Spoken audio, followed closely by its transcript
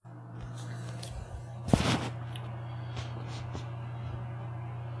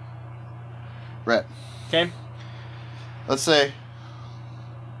Brett. Okay. Let's say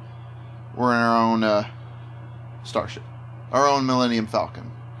we're in our own starship. Our own Millennium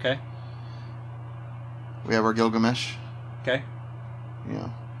Falcon. Okay. We have our Gilgamesh. Okay. You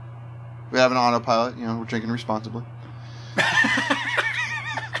know. We have an autopilot. You know, we're drinking responsibly.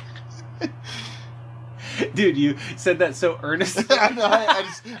 Dude, you said that so earnestly. I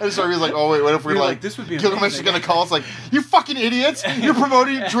just started like, oh wait, what if we're like this would be Gilgamesh is gonna call us like, you fucking idiots! You're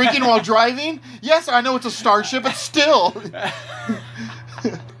promoting drinking while driving? Yes, I know it's a starship, but still.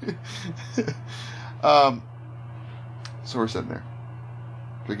 So we're sitting there,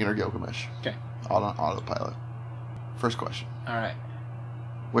 drinking our Gilgamesh. Okay. On autopilot. First question. All right.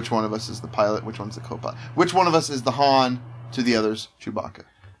 Which one of us is the pilot? Which one's the co-pilot? Which one of us is the Han to the other's Chewbacca?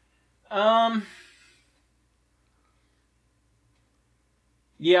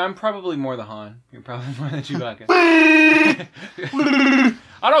 Yeah, I'm probably more the Han. You're probably more the Chewbacca.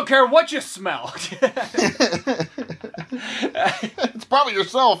 I don't care what you smell. It's probably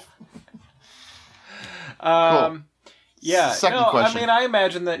yourself. Cool. Yeah. Second question. I mean, I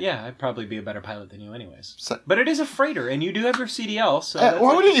imagine that, yeah, I'd probably be a better pilot than you anyways. But it is a freighter, and you do have your CDL, so that's why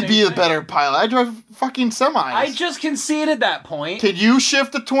like wouldn't you be a thing. better pilot? I drive fucking semis. I just conceded that point. Can you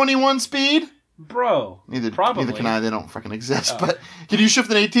shift to 21 speed? Bro. Neither probably. can I. They don't fucking exist. But can you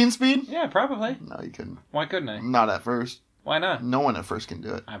shift an 18 speed? Yeah, probably. No, you couldn't. Why couldn't I? Not at first. Why not? No one at first can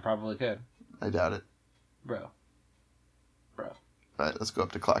do it. I probably could. I doubt it. Bro. All right, let's go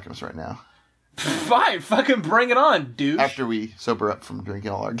up to Clackamas right now. Fine, fucking bring it on, dude. After we sober up from drinking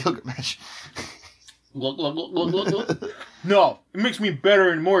all our Gilgamesh. Look. No, it makes me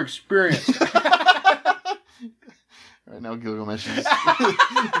better and more experienced. Right now, Gilgamesh is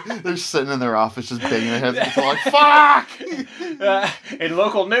they're sitting in their office just banging their heads against the wall like, fuck! In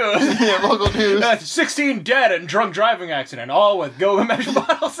local news. Yeah, local news. 16 dead in drunk driving accident, all with Gilgamesh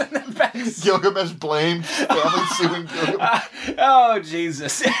bottles in their backs. Gilgamesh blamed. Family suing Gilgamesh. Oh,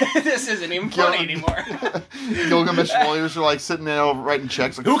 Jesus. This isn't even funny anymore. Gilgamesh lawyers are like sitting there writing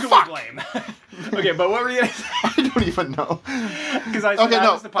checks like, who can fuck! we blame? Okay, but what were you going to say? I don't even know. Because I said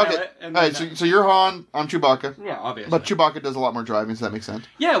I was the pilot. Okay. And All right, so you're Han, I'm Chewbacca. yeah, obviously. But Chewbacca does a lot more driving, so that makes sense.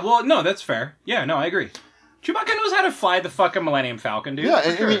 Yeah, well, no, that's fair. Yeah, no, I agree. Chewbacca knows how to fly the fucking Millennium Falcon, dude. Yeah,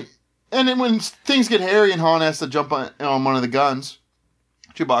 sure. I mean, and then when things get hairy and Han has to jump on one of the guns,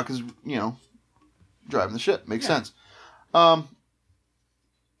 Chewbacca's, driving the ship. Makes sense. Okay,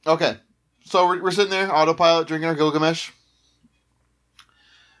 so we're sitting there, autopilot, drinking our Gilgamesh.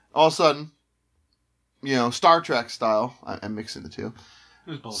 All of a sudden, Star Trek style, I'm mixing the two. It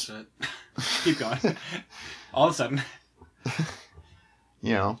was bullshit. Keep going. All of a sudden.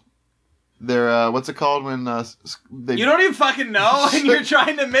 They're, what's it called when they... You don't even fucking know and you're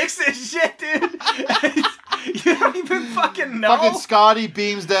trying to mix this shit, dude. You don't even fucking know. Fucking Scotty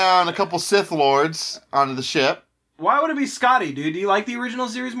beams down a couple Sith Lords onto the ship. Why would it be Scotty, dude? Do you like the original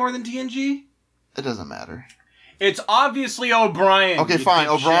series more than TNG? It doesn't matter. It's obviously O'Brien. Okay, fine,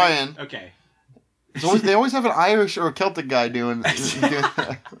 O'Brien. Shit. Okay. They always have an Irish or a Celtic guy doing that.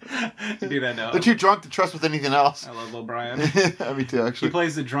 You do that now. They're too drunk to trust with anything else. I love O'Brien. Me too, actually. He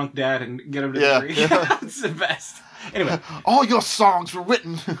plays the drunk dad and get him to agree. Yeah. It's the best. Anyway. All your songs were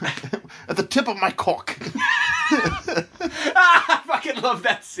written at the tip of my cock. I fucking love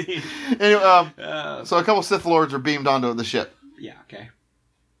that scene. Anyway, so a couple Sith Lords are beamed onto the ship. Yeah, okay.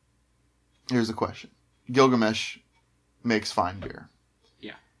 Here's the question. Gilgamesh makes fine beer.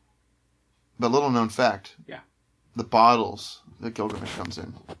 Yeah. But little known fact. Yeah. The bottles that Gilgamesh comes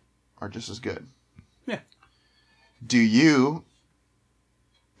in are just as good. Yeah. Do you,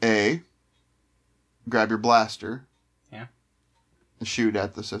 A, grab your blaster... Yeah. And shoot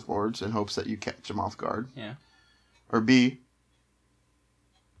at the Sith Lords in hopes that you catch them off guard? Yeah. Or B,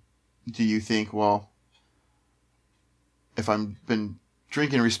 do you think, well, if I've been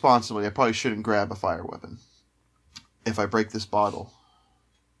drinking responsibly, I probably shouldn't grab a fire weapon. If I break this bottle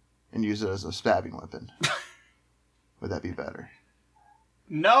and use it as a stabbing weapon, would that be better?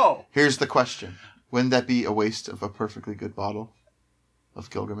 No. Here's the question. Wouldn't that be a waste of a perfectly good bottle of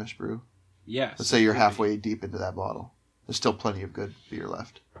Gilgamesh brew? Yes. Let's say you're halfway deep into that bottle. There's still plenty of good beer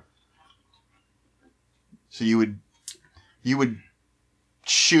left. So you would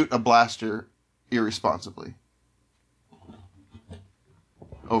shoot a blaster irresponsibly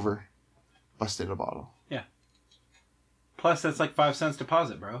over busted a bottle. Yeah. Plus, that's like 5 cents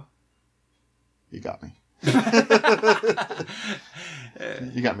deposit, bro. You got me.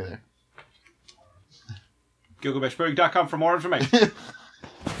 You got me there. GilgameshBrewing.com for more information.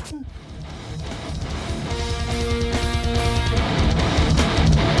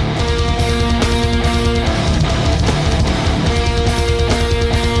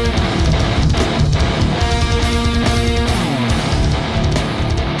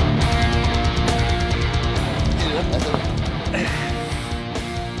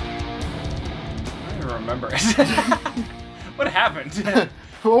 remember it. What happened?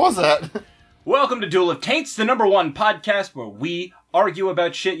 What was that? Welcome to Duel of Taints, the #1 podcast where we argue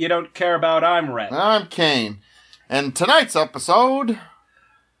about shit you don't care about. I'm Rhett. I'm Kane. And tonight's episode,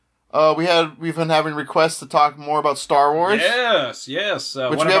 we've been having requests to talk more about Star Wars. Yes. Which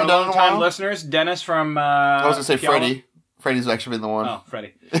One we of haven't our done in a long-time while. listeners, Dennis from... I was going to say Puyallup. Freddie. Freddie's actually been the one. Oh,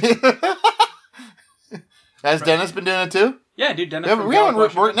 Freddie. Has Dennis been doing it too? Yeah, dude, Dennis from We haven't,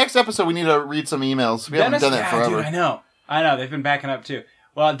 Puyallup, Washington. next episode, we need to read some emails. We haven't done that forever. Dude, I know. They've been backing up too.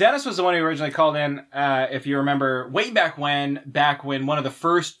 Well, Dennis was the one who originally called in, if you remember, way back when one of the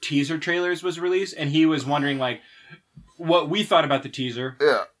first teaser trailers was released, and he was wondering, like, what we thought about the teaser.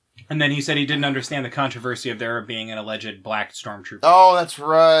 Yeah. And then he said he didn't understand the controversy of there being an alleged black stormtrooper. Oh, that's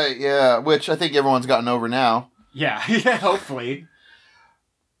right. Yeah, which I think everyone's gotten over now. Yeah, hopefully.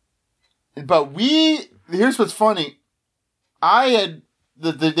 But here's what's funny. They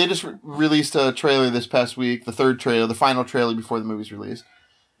just released a trailer this past week, the third trailer, the final trailer before the movie's released.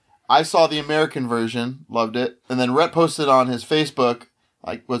 I saw the American version, loved it, and then Rhett posted on his Facebook,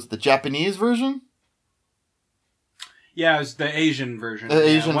 like, was it the Japanese version? Yeah, it was the Asian version. The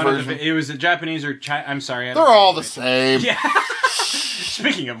Asian one of version. It was a Japanese or China. I'm sorry. I They're don't know all the which. same. Yeah.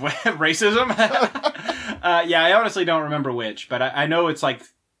 Speaking of racism. Yeah, I honestly don't remember which, but I know it's like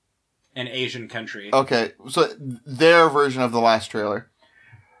an Asian country. Okay, so their version of the last trailer.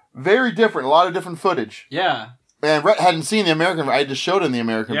 Very different, a lot of different footage. Yeah. And Rhett hadn't seen the American version. I just showed him the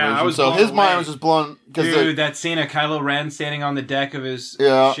American Yeah, version. I was so blown his mind away. was just blown. Dude, that scene of Kylo Ren standing on the deck of his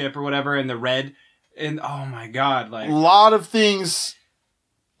Yeah. ship or whatever in the red. And oh my god, like... A lot of things.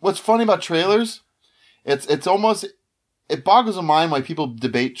 What's funny about trailers, it's almost, it boggles the mind why people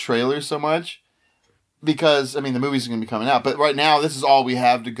debate trailers so much. Because, I mean, the movie's going to be coming out. But right now, this is all we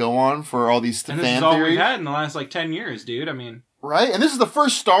have to go on for all these and fan this is all theories. we've had in the last, like, 10 years, dude. I mean... Right? And this is the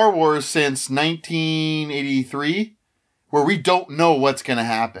first Star Wars since 1983 where we don't know what's going to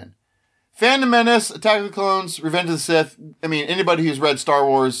happen. Phantom Menace, Attack of the Clones, Revenge of the Sith. I mean, anybody who's read Star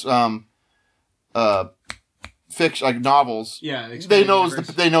Wars fiction, like novels, Yeah, the they expanded know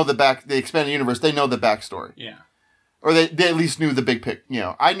universe. the expanded universe. They know the backstory, Yeah. or they at least knew the big pic. You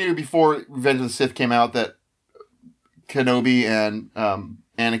know, I knew before Revenge of the Sith came out that Kenobi and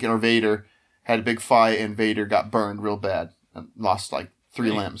Anakin or Vader had a big fight, and Vader got burned real bad and lost like 3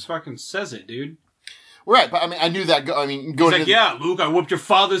 He limbs. fucking says it, dude. Right, but I mean, I knew that. Going He's like, into yeah, Luke, I whooped your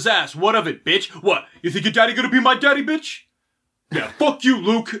father's ass. What of it, bitch? What? You think your daddy gonna be my daddy, bitch? Yeah, fuck you,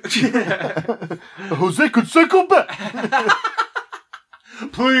 Luke. Jose Canseco back.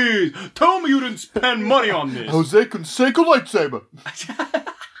 Please, tell me you didn't spend money on this. Jose Canseco lightsaber.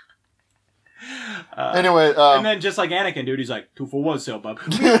 Anyway, And then just like Anakin, dude, he's like, 2 for 1 sale, bub.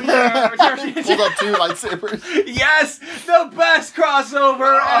 pulled out 2 lightsabers. Yes, the best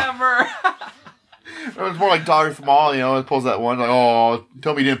crossover ever. It was more like Darth Maul, you know. It pulls that one like, oh,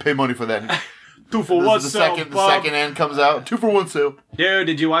 tell me you didn't pay money for that. 2 for 1 the sale, second bub. end comes out 2 for 1 sale. Dude,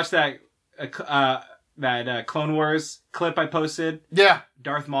 did you watch that Clone Wars clip I posted? Yeah,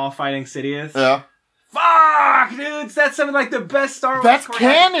 Darth Maul fighting Sidious. yeah. Fuck, dude, that's something like the best Star Wars. That's choreography.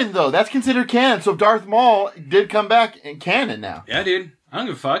 canon though. That's considered canon. So Darth Maul did come back in canon now. Yeah, dude, I don't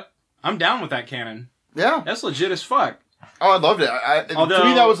give a fuck. I'm down with that canon. Yeah. That's legit as fuck. Oh, I loved it. Although- to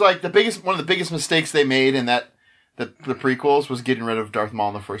me, that was like one of the biggest mistakes they made in that the prequels was getting rid of Darth Maul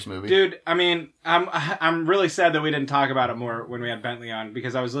in the first movie. Dude, I mean, I'm really sad that we didn't talk about it more when we had Bentley on,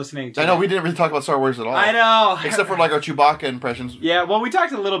 because I was listening to... I know we didn't really talk about Star Wars at all. I know! Except for like our Chewbacca impressions. Yeah, well, we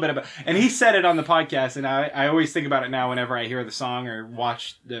talked a little bit about... And he said it on the podcast, and I always think about it now whenever I hear the song or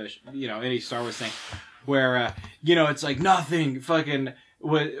watch any Star Wars thing, where, it's like nothing fucking...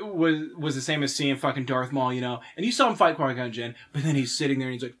 was the same as seeing fucking Darth Maul, and you saw him fight Qui-Gon Jinn, but then he's sitting there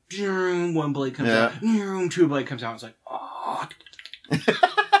and he's like, one blade comes out, 2 blade comes out, and it's like, oh,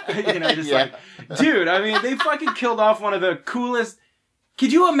 like, dude, I mean, they fucking killed off one of the coolest.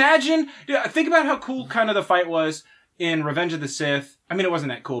 Could you imagine? Dude, think about how cool kind of the fight was in Revenge of the Sith. I mean, it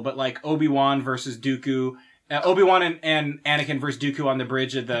wasn't that cool, but like Obi-Wan versus Dooku, Obi-Wan and Anakin versus Dooku on the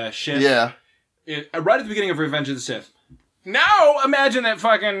bridge of the ship. Yeah. Right at the beginning of Revenge of the Sith. Now, imagine that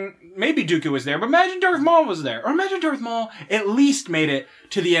fucking... Maybe Dooku was there, but imagine Darth Maul was there. Or imagine Darth Maul at least made it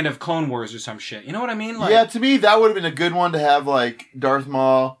to the end of Clone Wars or some shit. You know what I mean? Like, Yeah, to me, that would have been a good one to have, like, Darth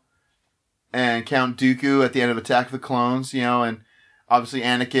Maul and Count Dooku at the end of Attack of the Clones, and obviously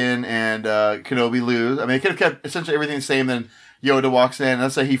Anakin and Kenobi lose. I mean, it could have kept essentially everything the same, then Yoda walks in, and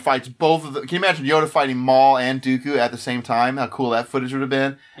let's say he fights both of them. Can you imagine Yoda fighting Maul and Dooku at the same time? How cool that footage would have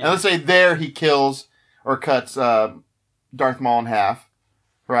been. Yeah. And let's say there he kills or cuts Darth Maul in half,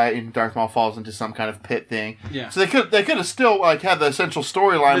 right? And Darth Maul falls into some kind of pit thing. Yeah. So they could have still like had the essential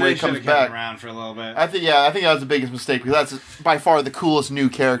storyline where he comes back around for a little bit. I think that was the biggest mistake because that's by far the coolest new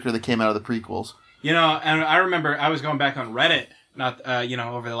character that came out of the prequels. You know, and I remember I was going back on Reddit,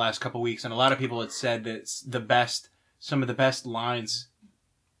 over the last couple weeks, and a lot of people had said that some of the best lines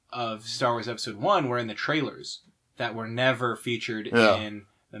of Star Wars Episode 1 were in the trailers that were never featured in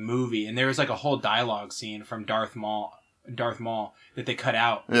the movie. And there was like a whole dialogue scene from Darth Maul that they cut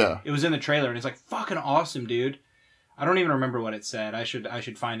out. Yeah. It was in the trailer, and it's like fucking awesome, dude. I don't even remember what it said. I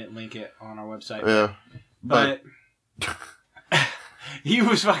should find it and link it on our website. Yeah. But he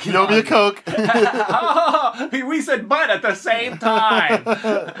was fucking... You owe me a Coke. We said butt at the same time.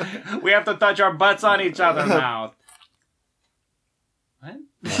 We have to touch our butts on each other's mouth. What?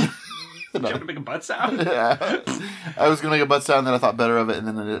 Did you have to make a butt sound? Yeah. I was going to make a butt sound, then I thought better of it, and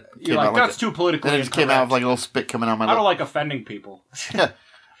then it came out that's too politically Then it just came out with like a little spit coming out of my lip. I don't like offending people.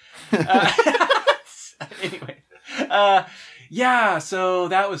 Anyway. Yeah, so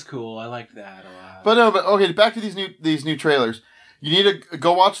that was cool. I liked that a lot. But okay, back to these new trailers. You need to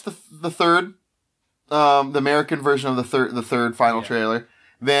go watch the third, the American version of the third final trailer.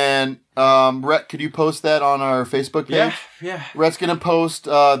 Then, Rhett, could you post that on our Facebook page? Yeah. Rhett's gonna post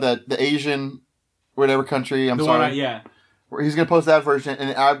the Asian, whatever country. He's gonna post that version,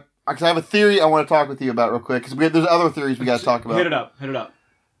 and because I have a theory I want to talk with you about real quick because there's other theories we got to talk about. Hit it up. I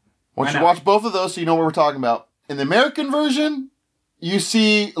want you to watch both of those so you know what we're talking about. In the American version, you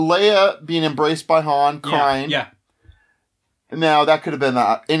see Leia being embraced by Han, crying. Yeah. Now, that could have been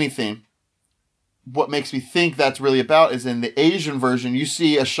anything. What makes me think that's really about is in the Asian version, you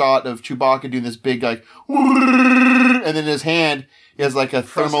see a shot of Chewbacca doing this big, like, and then in his hand, he has like a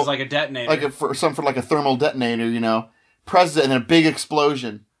thermal... like a detonator. Like a thermal detonator, presses it, and then a big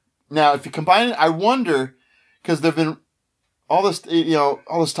explosion. Now, if you combine it, I wonder, because there've been all this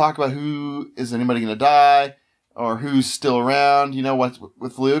talk about is anybody going to die, or who's still around, what's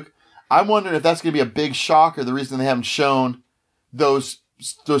with Luke. I'm wondering if that's going to be a big shocker, the reason they haven't shown those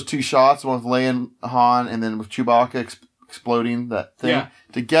two shots, one with Leia and Han, and then with Chewbacca exploding that thing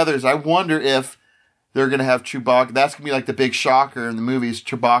together. Is I wonder if they're going to have Chewbacca. That's going to be like the big shocker in the movies.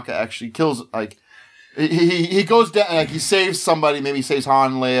 Chewbacca actually kills, like, he goes down, like, he saves somebody. Maybe he saves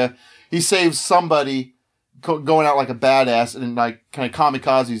Han and Leia. He saves somebody going out like a badass and, like, kind of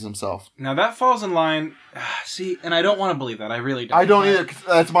kamikazes himself. Now that falls in line. See, and I don't want to believe that. I really don't. I don't either.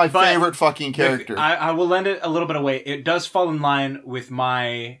 That's my favorite fucking character. I will lend it a little bit of weight. It does fall in line with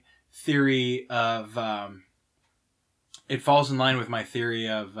my theory of... it falls in line with my theory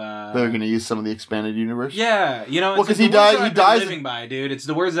of... they're going to use some of the expanded universe? Yeah. Well, because he dies... living by, dude. It's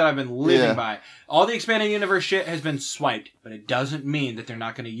the words that I've been living by. All the expanded universe shit has been swiped, but it doesn't mean that they're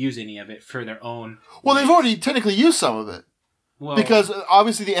not going to use any of it for their own... Well, they've already technically used some of it. Well, because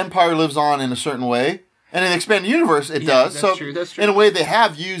obviously the Empire lives on in a certain way. And in the expanded universe, it does. That's true. In a way, they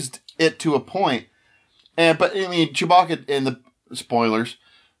have used it to a point. But I mean, Chewbacca in the spoilers.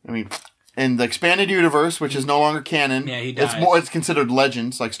 I mean, in the expanded universe, which is no longer canon, he dies. It's considered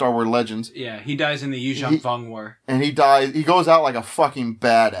legends, like Star Wars legends. Yeah, he dies in the Yuuzhan Vong War, and he dies. He goes out like a fucking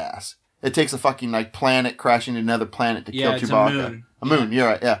badass. It takes a fucking like planet crashing into another planet to kill Chewbacca. A moon. You're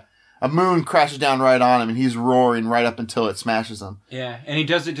right. Yeah. A moon crashes down right on him, and he's roaring right up until it smashes him. Yeah, and he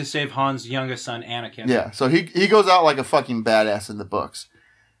does it to save Han's youngest son, Anakin. Yeah, so he goes out like a fucking badass in the books.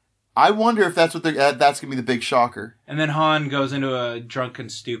 I wonder if that's that's gonna be the big shocker. And then Han goes into a drunken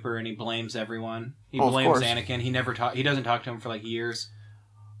stupor, and he blames everyone. He blames Anakin. He doesn't talk to him for like years.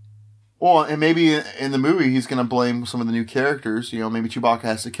 Well, and maybe in the movie he's gonna blame some of the new characters. Maybe Chewbacca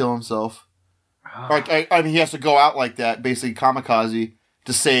has to kill himself. Like I mean, he has to go out like that, basically kamikaze.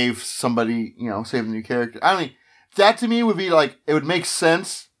 To save somebody, save the new character. I mean, that to me would be like, it would make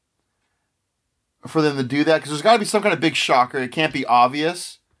sense for them to do that, because there's got to be some kind of big shocker. It can't be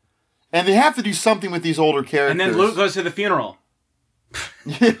obvious. And they have to do something with these older characters. And then Luke goes to the funeral.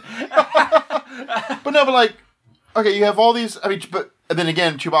 But like, okay, you have all these, and then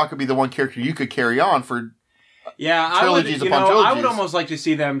again, Chewbacca would be the one character you could carry on for trilogies upon trilogies. I would almost like to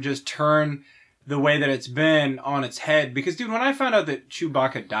see them just turn the way that it's been on its head, because dude, when I found out that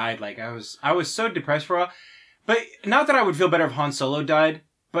Chewbacca died, like I was so depressed for a while. But not that I would feel better if Han Solo died,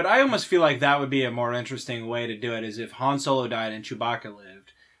 but I almost feel like that would be a more interesting way to do it, is if Han Solo died and Chewbacca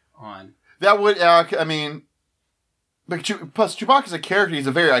lived on. That would, I mean, but plus Chewbacca's a character. He's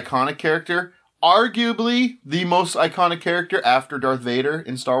a very iconic character, arguably the most iconic character after Darth Vader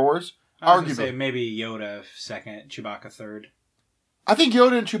in Star Wars. I was gonna say maybe Yoda second, Chewbacca third. I think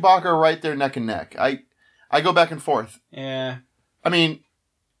Yoda and Chewbacca are right there neck and neck. I go back and forth. Yeah. I mean,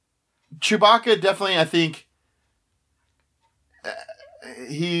 Chewbacca definitely, I think,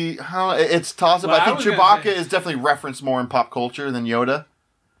 It's toss-up. Well, I I think was gonna Chewbacca say- is definitely referenced more in pop culture than Yoda.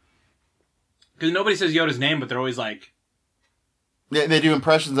 Because nobody says Yoda's name, but they're always like, They do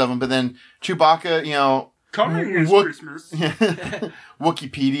impressions of him, but then Chewbacca, coming is Wook- Christmas.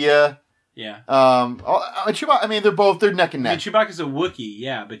 Wikipedia. Yeah. Chewbacca. I mean, they're neck and I mean, neck. Chewbacca's a Wookiee,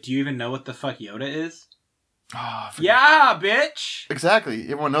 yeah, but do you even know what the fuck Yoda is? Oh, I forget. Yeah, bitch! Exactly.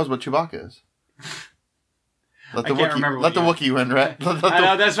 Everyone knows what Chewbacca is. Let the I can't Wookiee. remember Let what the Wookiee win, right? I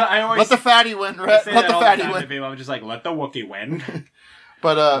know, that's what I always Let the fatty win, I right? say Let that the all fatty time to win. people. I'm just like, let the Wookiee win.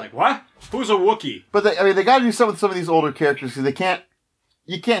 But Like, what? Who's a Wookiee? But they got to do something with some of these older characters because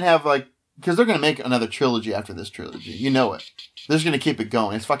you can't have because they're going to make another trilogy after this trilogy. You know it. They're just going to keep it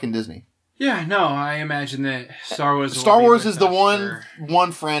going. It's fucking Disney. Yeah, no, I imagine that Star Wars. Star Wars is the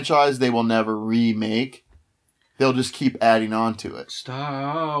one franchise they will never remake. They'll just keep adding on to it.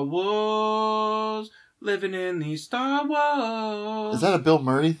 Star Wars, living in the Star Wars. Is that a Bill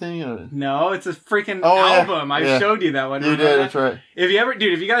Murray thing? Or? No, it's a freaking Oh, yeah. album. I Yeah. showed you that one. You Remember did. that? That's right.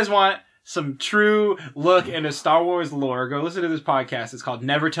 If you guys want some true look into Star Wars lore, go listen to this podcast. It's called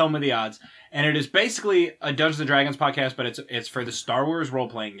Never Tell Me the Odds, and it is basically a Dungeons and Dragons podcast, but it's for the Star Wars role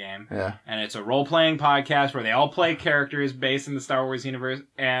playing game. Yeah. And it's a role playing podcast where they all play characters based in the Star Wars universe,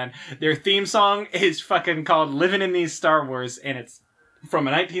 and their theme song is fucking called "Living in These Star Wars," and it's from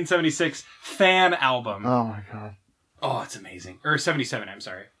a 1976 fan album. Oh my god. Oh, it's amazing. Or 77, I'm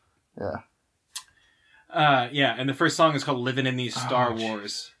sorry. Yeah. Yeah, and the first song is called "Living in These Star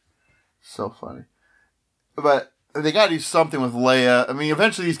Wars." So funny. But they got to do something with Leia. I mean,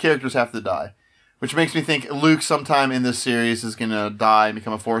 eventually these characters have to die. Which makes me think Luke sometime in this series is going to die and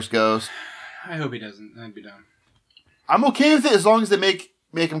become a Force ghost. I hope he doesn't. That'd be dumb. I'm okay with it as long as they make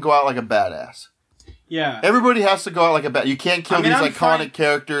him go out like a badass. Yeah. Everybody has to go out like a badass. You can't kill these I'm iconic fine-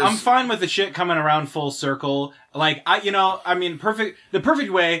 characters. I'm fine with the shit coming around full circle. Like, the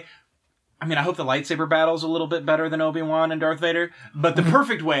perfect way. I mean, I hope the lightsaber battle's a little bit better than Obi-Wan and Darth Vader, but the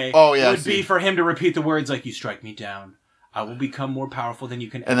perfect way would be for him to repeat the words like, "You strike me down, I will become more powerful than you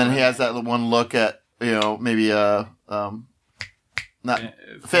can." And then he has that one look at, maybe not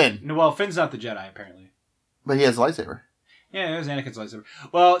Finn, No, well, Finn's not the Jedi apparently. but he has a lightsaber. Yeah, it was Anakin's lightsaber.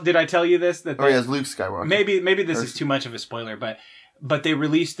 Well, did I tell you this? Or he has Luke Skywalker. Maybe this is too much of a spoiler, but they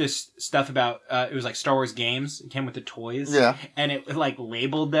released this stuff about it was like Star Wars games. It came with the toys, Yeah. and it like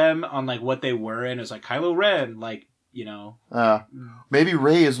labeled them on like what they were, and it was like Kylo Ren, like Maybe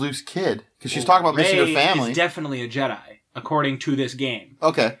Rey is Luke's kid because she's talking about missing her Rey family. is definitely a Jedi according to this game,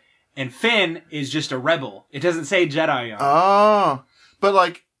 Okay. and Finn is just a rebel. It doesn't say Jedi on it. Oh,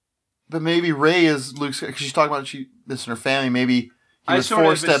 but maybe Rey is Luke's because she's talking about she missing her family. Maybe he I was sort of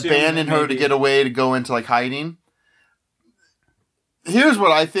forced to assumed abandon that her to maybe- get away to go into like hiding. Here's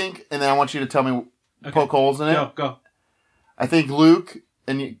what I think, and then I want you to tell me, poke holes in it. Go. I think Luke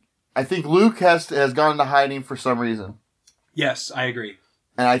has gone into hiding for some reason, Yes, I agree.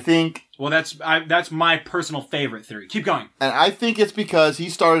 and I think That's my personal favorite theory. Keep going. it's because he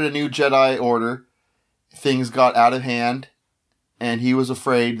started a new Jedi Order. Things got out of hand, and he was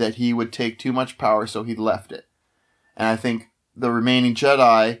afraid that he would take too much power, so he left it. And I think the remaining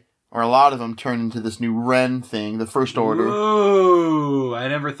Jedi, or a lot of them, turned into this new Ren thing, the First Order. Ooh, I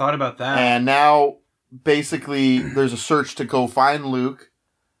never thought about that. And now, basically, there's a search to go find Luke.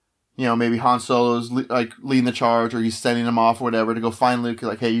 Maybe Han Solo's leading the charge, or he's sending him off or whatever to go find Luke. He's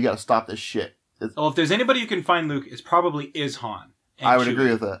like, hey, you got to stop this shit. Well, if there's anybody who can find Luke, it probably is Han. and I would Chewie.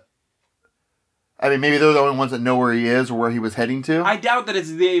 agree with that. I mean, maybe they're the only ones that know where he is or where he was heading to. I doubt that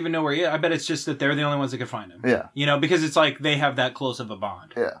they even know where he is. I bet it's just that they're the only ones that can find him. Yeah. Because it's like they have that close of a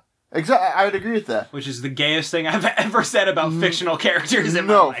bond. Yeah. Exactly. I would agree with that. Which is the gayest thing I've ever said about fictional characters in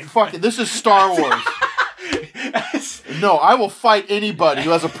my No, life. fuck it. This is Star Wars. No, I will fight anybody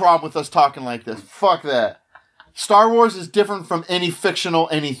who has a problem with us talking like this. Fuck that. Star Wars is different from any fictional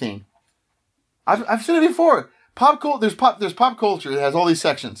anything. I've said it before. There's pop culture that has all these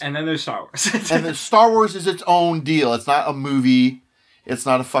sections. And then there's Star Wars. And then Star Wars is its own deal. It's not a movie. It's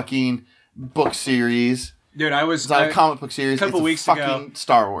not a fucking book series. Dude, It's not a comic book series. couple it's weeks fucking ago-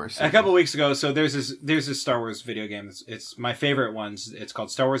 Star Wars. A couple weeks ago, so there's this Star Wars video game. It's my favorite ones. It's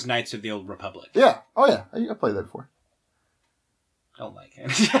called Star Wars Knights of the Old Republic. Yeah. Oh yeah. I played that before. Don't like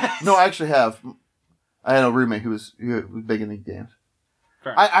it. No, I actually have. I had a roommate who was big in the games.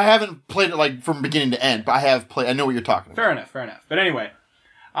 Fair I haven't played it like from beginning to end, but I have played. I know what you're talking about. Fair enough. But anyway,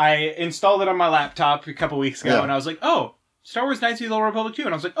 I installed it on my laptop a couple weeks ago, Yeah. and I was like, oh, Star Wars Knights of the Old Republic 2.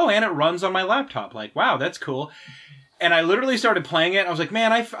 And I was like, oh, and it runs on my laptop. Like, wow, that's cool. And I literally started playing it. And I was like,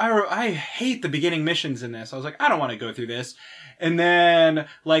 man, I hate the beginning missions in this. I was like, I don't want to go through this. And then,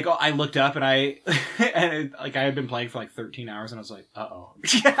 like, I looked up and I had been playing for like 13 hours and I was like, uh-oh.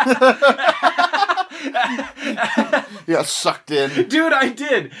 Yeah, sucked in. Dude, I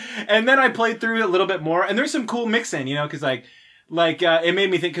did. And then I played through it a little bit more. And there's some cool mixing, you know, because it made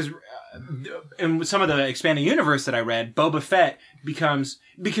me think, because in some of the expanding universe that I read, Boba Fett because,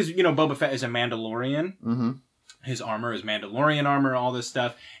 you know, Boba Fett is a Mandalorian. Mm-hmm. His armor is Mandalorian armor, all this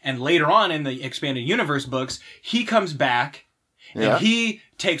stuff. And later on in the expanded universe books, he comes back and he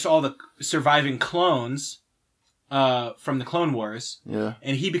takes all the surviving clones from the Clone Wars. Yeah.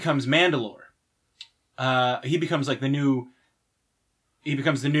 And he becomes Mandalore. He becomes the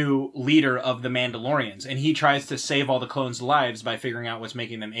new leader of the Mandalorians. And he tries to save all the clones' lives by figuring out what's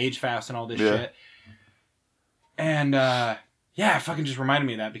making them age fast and all this shit. And it fucking just reminded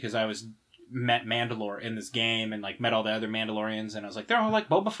me of that because I met Mandalore in this game and like met all the other Mandalorians and I was like, they're all like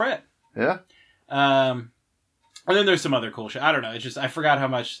Boba Fett. Yeah. And then there's some other cool shit. I don't know. It's just I forgot how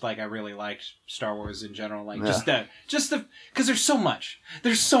much like I really liked Star Wars in general. Like just the because there's so much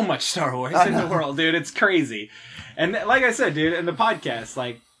Star Wars in the world, dude. It's crazy. And like I said, dude, in the podcast,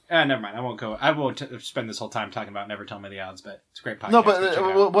 like never mind. I won't spend this whole time talking about Never Tell Me the Odds, but it's a great podcast. No,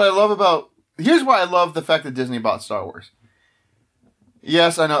 but what I love here's why I love the fact that Disney bought Star Wars.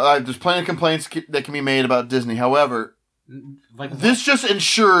 Yes, I know. There's plenty of complaints that can be made about Disney. However, this just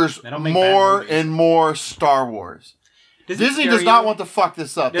ensures more and more Star Wars. Disney does not want to fuck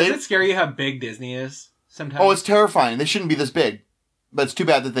this up. Does it scare you how big Disney is sometimes? Oh, it's terrifying. They shouldn't be this big. But it's too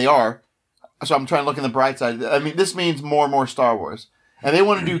bad that they are. So I'm trying to look on the bright side. I mean, this means more and more Star Wars. And they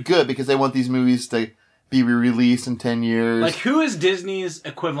want to do good because they want these movies to be re-released in 10 years. Like, who is Disney's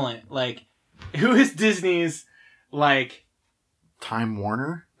equivalent? Like, who is Disney's, like... Time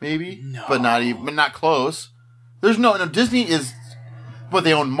Warner, maybe? No. But not close. There's no, Disney is,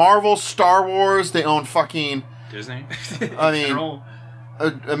 they own Marvel, Star Wars, they own fucking... Disney? I mean,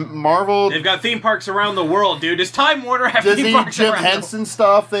 Marvel... They've got theme parks around the world, dude. Does Time Warner have Disney, theme parks Jim around Henson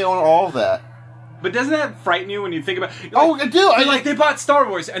stuff, they own all of that. But doesn't that frighten you when you think about... I do. They bought Star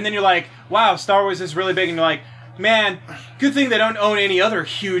Wars, and then you're like, wow, Star Wars is really big, and you're like, man, good thing they don't own any other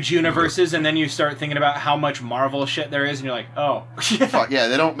huge universes, and then you start thinking about how much Marvel shit there is, and you're like, oh. Fuck, yeah,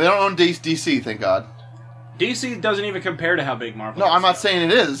 they don't own DC, thank God. DC doesn't even compare to how big Marvel is. No, I'm not saying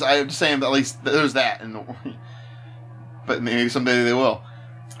it is. I'm just saying that at least there's that. But maybe someday they will.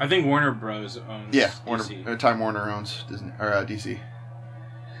 I think Warner Bros. owns DC. Time Warner owns Disney or DC.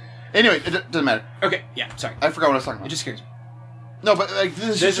 Anyway, it doesn't matter. Okay, yeah, sorry. I forgot what I was talking about. It just scares me. No, but like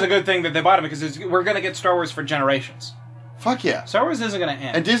this is a good thing that they bought it because we're going to get Star Wars for generations. Fuck yeah. Star Wars isn't going to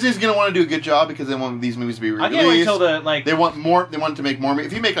end. And Disney's going to want to do a good job because they want these movies to be released. I can't wait till They want more. They want to make more.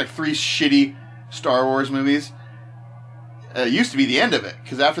 If you make like 3 shitty Star Wars movies, it used to be the end of it.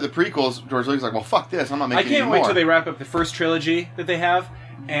 Because after the prequels, George Lucas was like, well, fuck this. I'm not making any more. I can't wait till they wrap up the first trilogy that they have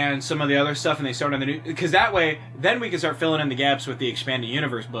and some of the other stuff and they start on the new... Because that way, then we can start filling in the gaps with the Expanded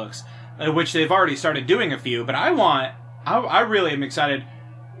Universe books, which they've already started doing a few. But I really am excited...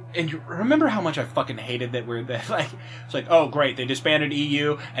 And you remember how much I fucking hated that it's like, oh great, they disbanded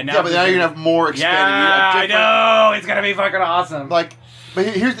EU and now... Yeah, but now you're gonna have more expanded... Yeah, I know! It's gonna be fucking awesome! Like, but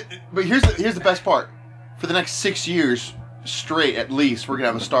here's the best part. For the next 6 years straight, at least, we're gonna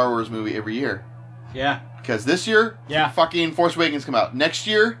have a Star Wars movie every year. Yeah. Because this year, fucking Force Awakens come out. Next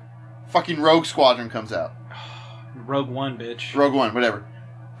year, fucking Rogue Squadron comes out. Rogue One, bitch. Rogue One, whatever.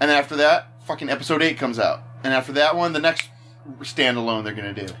 And then after that, fucking Episode 8 comes out. And after that one, the next standalone they're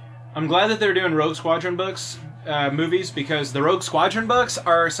gonna do. I'm glad that they're doing Rogue Squadron books, movies, because the Rogue Squadron books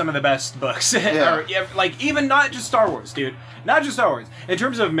are some of the best books. Like, even not just Star Wars, dude. Not just Star Wars. In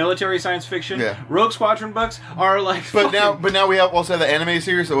terms of military science fiction, Rogue Squadron books are like... But now we also have the anime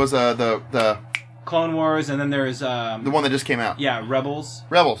series that was the Clone Wars, and then there's... the one that just came out. Yeah, Rebels.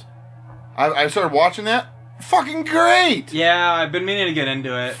 I started watching that. Fucking great! Yeah, I've been meaning to get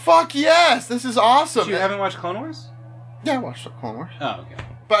into it. Fuck yes! This is awesome. You haven't watched Clone Wars? Yeah, I watched Clone Wars. Oh, okay.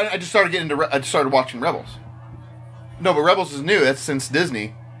 But I just started watching Rebels. No, but Rebels is new. That's since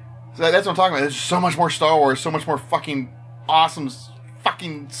Disney. So that's what I'm talking about. There's so much more Star Wars, so much more fucking awesome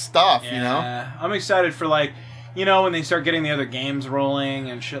fucking stuff, you know? Yeah, I'm excited for, like, you know, when they start getting the other games rolling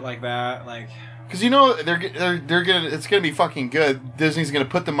and shit like that, like... Because, you know, it's gonna be fucking good. Disney's gonna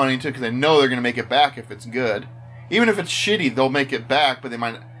put the money into it because they know they're gonna make it back if it's good. Even if it's shitty, they'll make it back, but they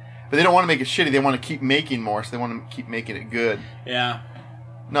don't want to make it shitty. They want to keep making more, so they want to keep making it good. Yeah.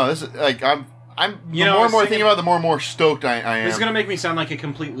 No, this is like I'm the more and more thinking about it, the more and more stoked I am. This is gonna make me sound like a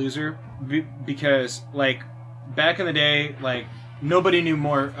complete loser because, like, back in the day, like, nobody knew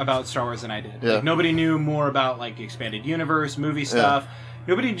more about Star Wars than I did. Yeah. Like, nobody knew more about, like, expanded universe, movie stuff.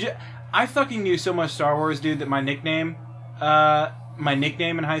 I fucking knew so much Star Wars, dude, that my nickname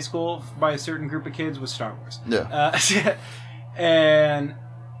in high school by a certain group of kids was Star Wars. Yeah.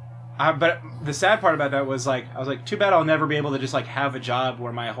 But the sad part about that was, like, I was like, too bad I'll never be able to just, like, have a job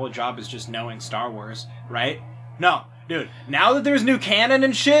where my whole job is just knowing Star Wars, right? No. Dude, now that there's new canon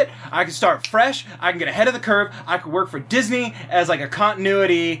and shit, I can start fresh, I can get ahead of the curve, I can work for Disney as, like, a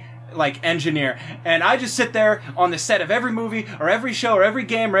continuity, like, engineer. And I just sit there on the set of every movie, or every show, or every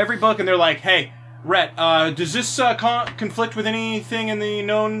game, or every book, and they're like, hey, Rhett, does this conflict with anything in the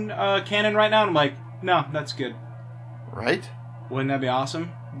known canon right now? And I'm like, no, that's good. Right? Wouldn't that be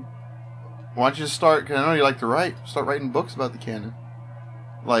awesome? Why don't you just start, because I know you like to write, start writing books about the canon.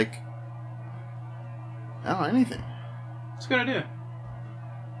 Like, I don't know, anything. It's a good idea.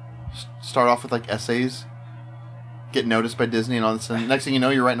 Start off with, like, essays, get noticed by Disney and all this, and next thing you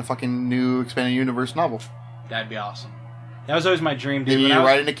know, you're writing a fucking new expanded universe novel. That'd be awesome. That was always my dream, dude. Maybe you're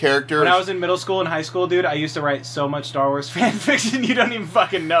writing a character. When I was in middle school and high school, dude, I used to write so much Star Wars fan fiction you don't even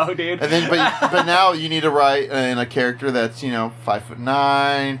fucking know, dude. And then, but now you need to write in a character that's 5'9",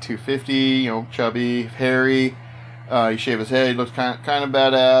 250, chubby, hairy. You shave his head, he looks kind of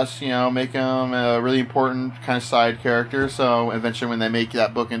badass. Make him a really important kind of side character. So eventually, when they make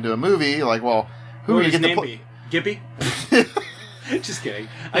that book into a movie, like, well, who would are you his get name to be? Gippy? Just kidding.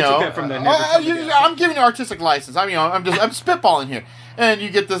 I took that from the I'm giving you artistic license. I'm spitballing here, and you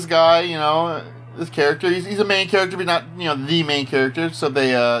get this guy, this character. He's a main character, but not the main character. So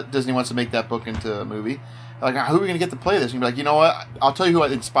Disney wants to make that book into a movie. Like, who are we gonna get to play this? And you're like, you know what? I'll tell you who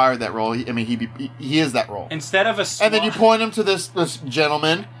inspired that role. He is that role. Instead of and then you point him to this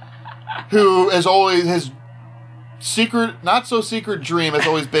gentleman, who is always his secret, not so secret dream has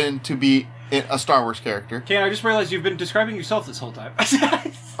always been to be a Star Wars character. Ken, I just realized you've been describing yourself this whole time.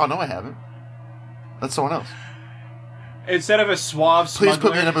 Oh, no, I haven't. That's someone else. Instead of a suave smuggler... Please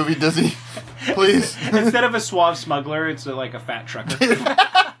put me in a movie, Disney. Please. Instead of a suave smuggler, it's like a fat trucker.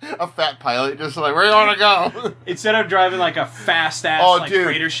 A fat pilot, just like, where do you want to go? Instead of driving like a fast-ass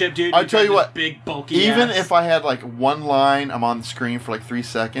freighter ship, dude, I'll tell you what. Big, bulky even ass. if I had like one line, I'm on the screen for like 3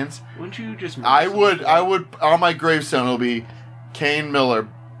 seconds. Wouldn't you just... I would, on my gravestone, it'll be Kane Miller,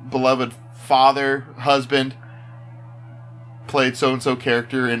 beloved father, husband, played so-and-so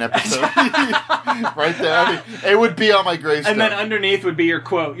character in episode. Right there. It would be on my gravestone. And then underneath would be your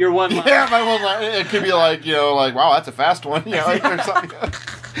quote, your one line. Yeah, my one line. It could be like, wow, that's a fast one. Or something.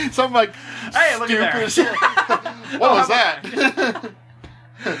 Something like, hey, look at that. What was that?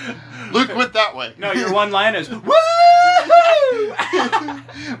 Luke went that way. No, your one line is, woo!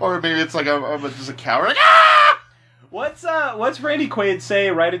 Or maybe it's like, I'm just a coward. Like, ah! What's Randy Quaid say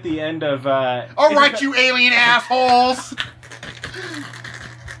right at the end of... All right, you alien assholes!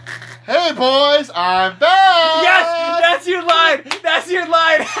 Hey, boys, I'm back! Yes! That's your line! That's your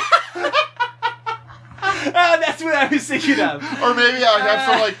line! That's what I was thinking of. Or maybe I have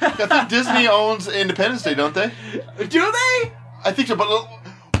some, I think Disney owns Independence Day, don't they? Do they? I think so, but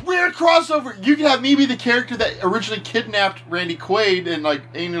weird crossover. You can have me be the character that originally kidnapped Randy Quaid and,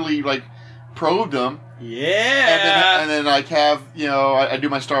 anally, probed him. Yeah. And then have, I do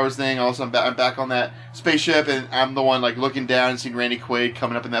my Star Wars thing. Also, I'm back on that spaceship, and I'm the one, looking down and seeing Randy Quaid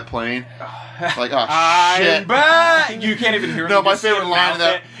coming up in that plane. Like, oh, shit. I'm back! You can't even hear him. No, my favorite line of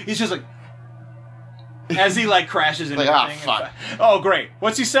that. He's just like... As he, crashes into the thing. Fuck. Oh, great.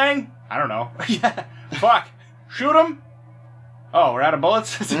 What's he saying? I don't know. Yeah. Fuck. Shoot him? Oh, we're out of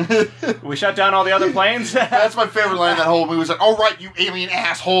bullets? We shut down all the other planes? That's my favorite line in that whole movie. It's like, all right, you alien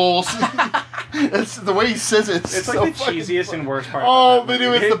assholes. It's the way he says it. It's so the cheesiest and worst part. Oh, but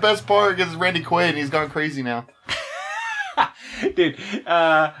it's the best part because Randy Quaid and he's gone crazy now. Dude,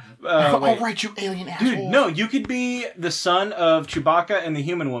 all right, you alien assholes. Dude, no, you could be the son of Chewbacca and the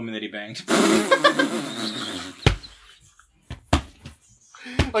human woman that he banged.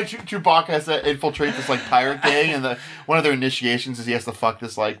 Chewbacca has to infiltrate this pirate gang, and one of their initiations is he has to fuck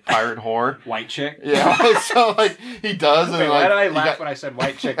this pirate whore, white chick. Yeah, so he does. Wait, why did I laugh when I said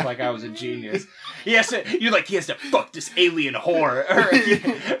white chick like I was a genius? He has to fuck this alien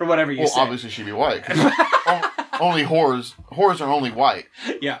whore or whatever you say. Well, obviously she'd be white. Only whores are only white.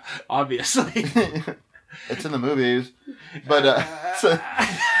 Yeah, obviously. It's in the movies, but so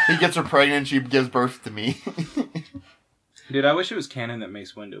he gets her pregnant. She gives birth to me. Dude, I wish it was canon that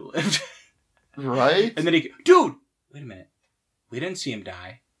Mace Windu lived. Right? And then dude, wait a minute. We didn't see him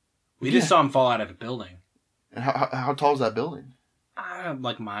die. We just saw him fall out of a building. And how tall is that building?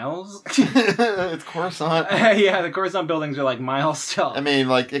 Miles. It's Coruscant. Yeah, the Coruscant buildings are miles tall. I mean,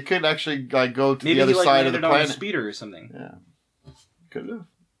 it could actually go to Maybe the other side of the planet. On a speeder or something. Yeah. Could have.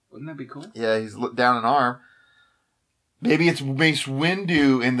 Wouldn't that be cool? Yeah, he's down an arm. Maybe it's Mace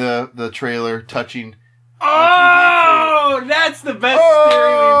Windu in the trailer touching. Oh, that's the best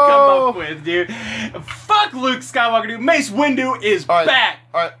theory we've come up with, dude. Fuck Luke Skywalker, dude. Mace Windu is back.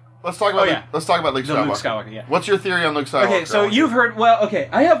 All right, let's talk about let's talk about Luke Skywalker. Luke Skywalker, yeah. What's your theory on Luke Skywalker? Okay, so you've heard. Well, okay,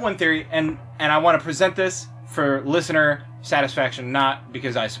 I have one theory, and I want to present this for listener satisfaction, not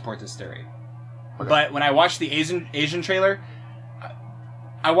because I support this theory. Okay. But when I watched the Asian trailer,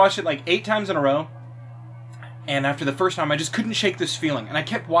 I watched it like 8 times in a row. And after the first time, I just couldn't shake this feeling. And I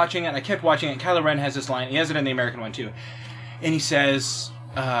kept watching it, Kylo Ren has this line. He has it in the American one, too. And he says,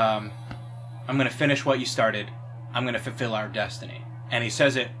 I'm going to finish what you started. I'm going to fulfill our destiny. And he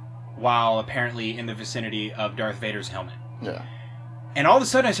says it while apparently in the vicinity of Darth Vader's helmet. Yeah. And all of a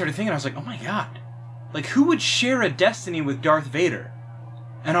sudden, I started thinking, I was like, oh my god. Like, who would share a destiny with Darth Vader?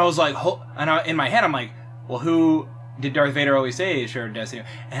 And I was like, in my head, I'm like, well, who did Darth Vader always say share a destiny?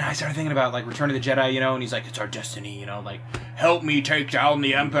 And I started thinking about, like, Return of the Jedi, and he's like, it's our destiny, like, help me take down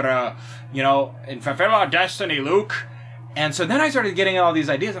the Emperor, and fulfill our destiny, Luke. And so then I started getting all these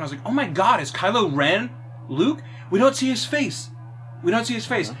ideas, and I was like, oh my god, is Kylo Ren Luke? We don't see his face.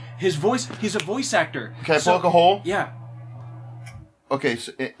 Mm-hmm. His voice, he's a voice actor. Can I poke a hole? Yeah. Okay,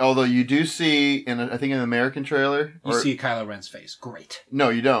 so, although you do see, I think in the American trailer... You see Kylo Ren's face. Great. No,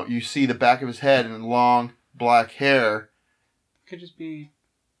 you don't. You see the back of his head and long black hair. Could just be...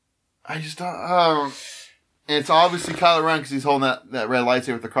 I just don't... and it's obviously Kylo Ren because he's holding that red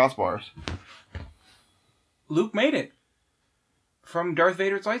lightsaber with the crossbars. Luke made it. From Darth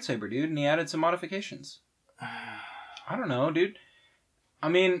Vader's lightsaber, dude, and he added some modifications. I don't know, dude. I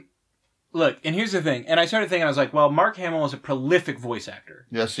mean... Look, and here's the thing. And I started thinking, I was like, well, Mark Hamill is a prolific voice actor.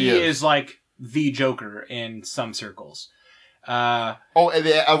 Yes, he is. He is like the Joker in some circles. Of all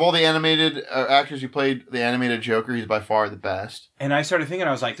the animated actors who played the animated Joker, he's by far the best. And I started thinking,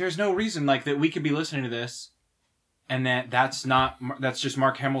 I was like, there's no reason like that we could be listening to this and that's just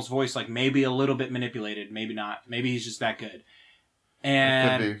Mark Hamill's voice, like maybe a little bit manipulated, maybe not. Maybe he's just that good.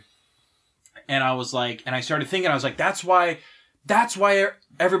 And, it could be. And I was like, and I started thinking, I was like, that's why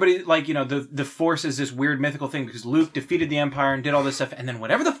everybody, like, the Force is this weird mythical thing because Luke defeated the Empire and did all this stuff, and then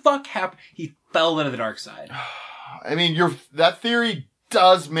whatever the fuck happened, he fell into the dark side. I mean, that theory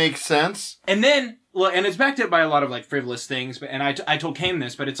does make sense. And then, and it's backed up by a lot of, like, frivolous things, and I told Kane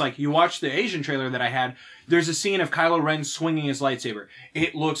this, but it's like, you watch the Asian trailer that I had, there's a scene of Kylo Ren swinging his lightsaber.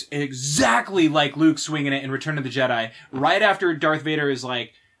 It looks exactly like Luke swinging it in Return of the Jedi, right after Darth Vader is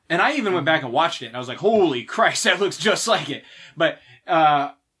like... And I even went back and watched it, and I was like, holy Christ, that looks just like it. But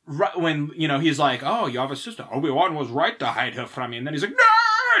when, he's like, oh, you have a sister. Obi-Wan was right to hide her from you. And then he's like, no!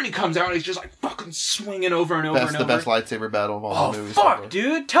 And he comes out, and he's just like fucking swinging over and over and over. That's the best lightsaber battle of all the movies. Oh, fuck,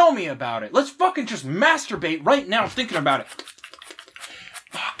 dude. Tell me about it. Let's fucking just masturbate right now thinking about it.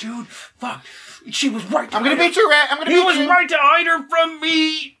 Fuck, dude. Fuck. She was right to I'm gonna beat you, Rat. I'm gonna beat you. He was right to hide her from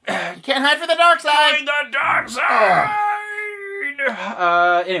me. You can't hide from the dark side. Hide the dark side.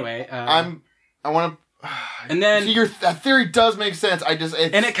 Anyway, I want to. And then see, that theory does make sense.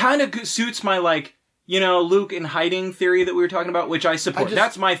 And it kind of suits my Luke in hiding theory that we were talking about, which I support.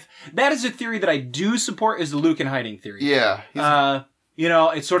 That is a theory that I do support. Is the Luke in hiding theory? Yeah.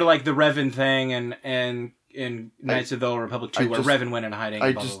 It's sort of like the Revan thing and Knights of the Old Republic 2, where Revan went in hiding.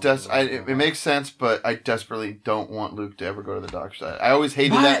 It makes sense, but I desperately don't want Luke to ever go to the dark side. I always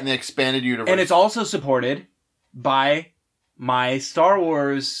hated that in the expanded universe, and it's also supported by my Star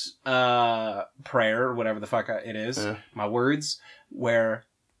Wars prayer, or whatever the fuck it is, my words, where,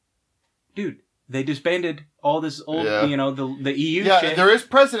 dude, they disbanded all this old, the EU shit. Yeah, there is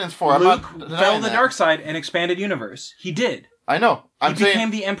precedence for it. Luke fell the dark side and expanded universe. He did. I know. He became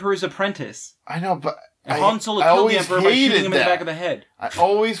the Emperor's apprentice. I know, but... And Han Solo killed the Emperor by shooting him in the back of the head. I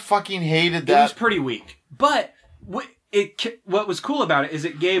always fucking hated that. It was pretty weak. But what was cool about it is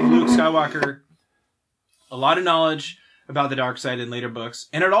it gave Luke Skywalker a lot of knowledge about the dark side in later books,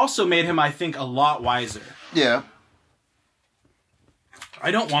 and it also made him, I think, a lot wiser. Yeah.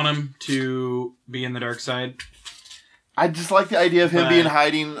 I don't want him to be in the dark side. I just like the idea of him being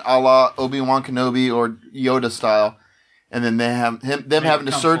hiding a la Obi-Wan Kenobi or Yoda style, and then them having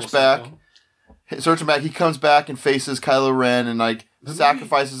to search back. Search him back. He comes back and faces Kylo Ren and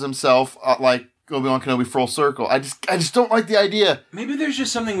sacrifices himself like Obi-Wan Kenobi full circle. I just don't like the idea. Maybe there's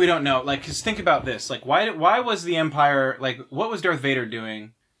just something we don't know. Like, cause think about this. Like, why was the Empire, what was Darth Vader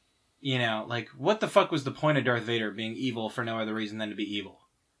doing? What the fuck was the point of Darth Vader being evil for no other reason than to be evil?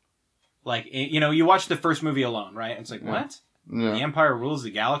 You watch the first movie alone, right? It's like, what? Yeah. The Empire rules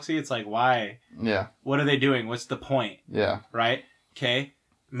the galaxy? It's like, why? Yeah. What are they doing? What's the point? Yeah. Right? Okay.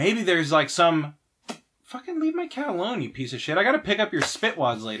 Maybe there's some Fucking leave my cat alone, you piece of shit. I gotta pick up your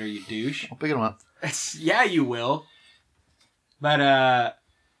spitwads later, you douche. I'll pick him up. Yeah, you will. But,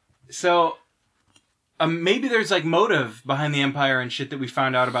 so... maybe there's, like, motive behind the Empire and shit that we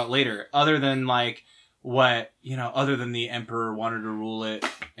found out about later. Other than, like, what, other than the Emperor wanted to rule it.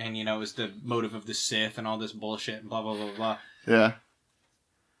 And, it was the motive of the Sith and all this bullshit and blah, blah, blah, blah. Yeah.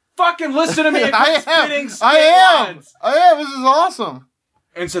 Fucking listen to me. I am. This is awesome.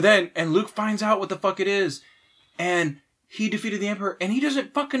 And so then, Luke finds out what the fuck it is. And he defeated the Emperor. And he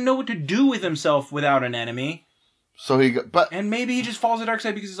doesn't fucking know what to do with himself without an enemy. So and maybe he just falls the dark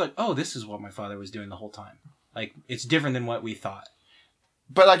side because he's like, oh, this is what my father was doing the whole time. Like, it's different than what we thought.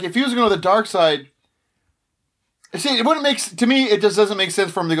 But, like, if he was going to go to the dark side... See, it wouldn't make... To me, it just doesn't make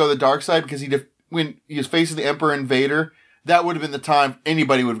sense for him to go to the dark side because when he was facing the Emperor and Vader, that would have been the time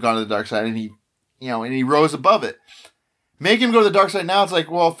anybody would have gone to the dark side, and he, and he rose above it. Make him go to the dark side now, it's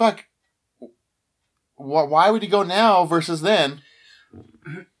like, well, fuck. Why would he go now versus then?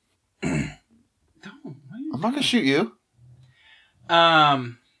 I'm not going to shoot you.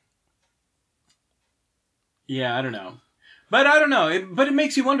 Yeah, I don't know. But I don't know. It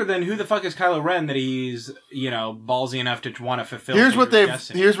makes you wonder then who the fuck is Kylo Ren that he's, ballsy enough to want to fulfill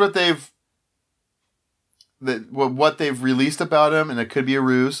destiny. Here's what they've released about him, and it could be a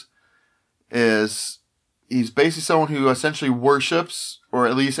ruse, is he's basically someone who essentially worships, or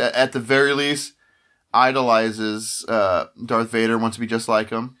at least at the very least, idolizes Darth Vader, wants to be just like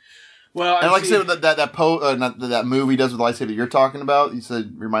him. Well, and like I said, that movie does with the lightsaber you're talking about, you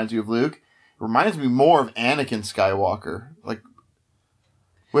said reminds you of Luke. It reminds me more of Anakin Skywalker,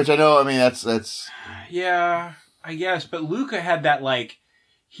 which I know. I mean, that's. Yeah, I guess, but Luke had that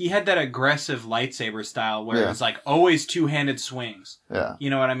he had that aggressive lightsaber style where it was always two-handed swings. Yeah, you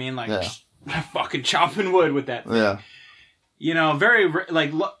know what I mean? Fucking chopping wood with that thing. Yeah. Very,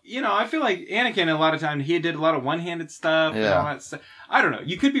 I feel like Anakin, a lot of times, he did a lot of one-handed stuff and all that stuff. I don't know.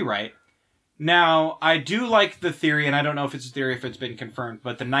 You could be right. Now, I do like the theory, and I don't know if it's a theory, if it's been confirmed,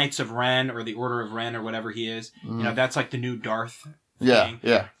 but the Knights of Ren, or the Order of Ren, or whatever he is, that's like the new Darth thing.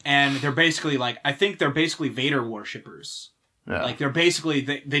 Yeah. And they're basically I think they're basically Vader worshippers. Yeah. They're basically,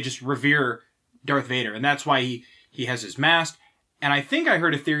 they just revere Darth Vader, and that's why he has his mask. And I think I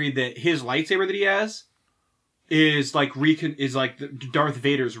heard a theory that his lightsaber that he has is like Darth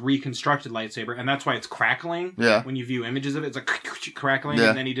Vader's reconstructed lightsaber, and that's why it's crackling. Yeah. When you view images of it, it's like crackling, yeah.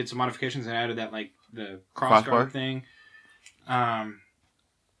 And then he did some modifications and added that the crossguard thing.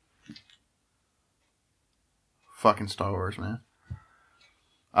 Fucking Star Wars, man.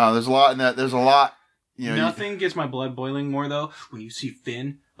 There's a lot in that. There's a lot. Nothing gets my blood boiling more though when you see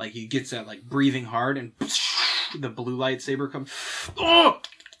Finn. He gets that breathing hard and the blue lightsaber comes. Oh!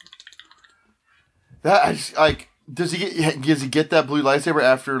 Does he get that blue lightsaber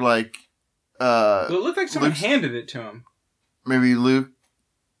after Well, it looked like someone handed it to him. Maybe Luke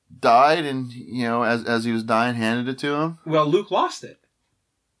died, and as he was dying, handed it to him. Well, Luke lost it.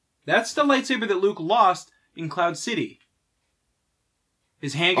 That's the lightsaber that Luke lost in Cloud City.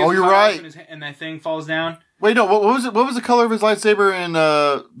 His hand gets you're right, and that thing falls down. Wait, no. What was it? What was the color of his lightsaber in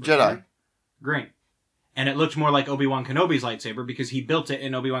Jedi? Green. And it looked more like Obi-Wan Kenobi's lightsaber because he built it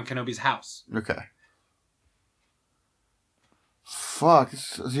in Obi-Wan Kenobi's house. Okay. Fuck.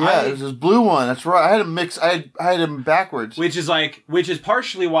 Yeah, it was this blue one. That's right. I had him mix. I had him backwards. Which is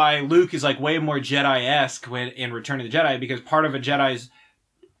partially why Luke is way more Jedi-esque in Return of the Jedi, because part of a Jedi's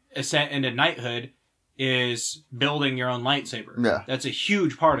ascent into knighthood is building your own lightsaber. Yeah. That's a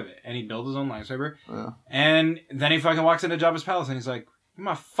huge part of it. And he built his own lightsaber. Yeah. And then he fucking walks into Jabba's palace and he's like, where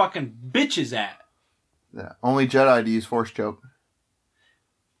my fucking bitches at? Yeah. Only Jedi to use Force choke.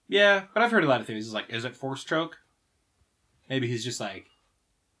 Yeah, but I've heard a lot of theories. It's is it Force choke? Maybe he's just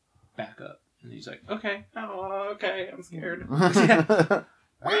back up. And he's like, okay. Oh, okay. I'm scared. What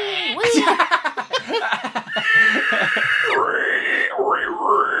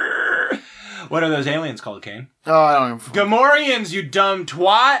are those aliens called, Kane? Oh, I don't even... Gamorreans, you dumb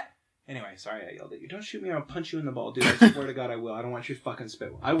twat! Anyway, sorry I yelled at you. Don't shoot me or I'll punch you in the ball, dude. I swear to God I will. I don't want your fucking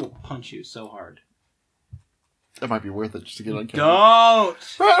spit. I will punch you so hard. That might be worth it just to get on camera. Don't!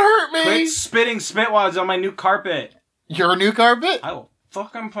 That hurt me! Quit spitting spitwads on my new carpet. Your new carpet? I will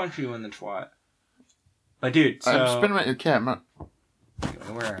fucking punch you in the twat. But dude, so... I'm spinning my... Okay, I'm not...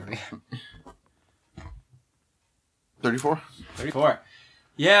 Where are we? 34? 34.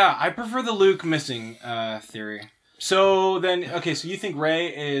 Yeah, I prefer the Luke missing theory. So then, okay, so you think Rey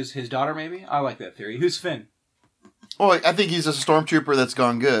is his daughter, maybe? I like that theory. Who's Finn? Well, I think he's a stormtrooper that's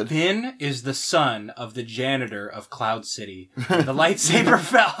gone good. Finn is the son of the janitor of Cloud City. The lightsaber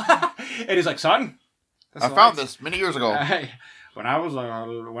fell. And he's like, son? I found this many years ago. when I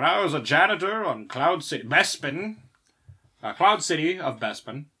was a janitor on Cloud City, Bespin, Cloud City of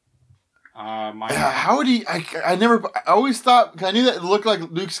Bespin. How would he? I always thought, I knew that it looked like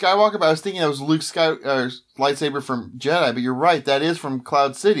Luke Skywalker, but I was thinking that was Luke's lightsaber from Jedi. But you're right, that is from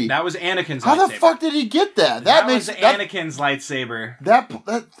Cloud City. That was Anakin's lightsaber. How the fuck did he get that? That was Anakin's lightsaber. That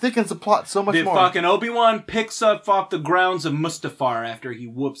thickens the plot so much more. Fucking Obi-Wan picks up off the grounds of Mustafar after he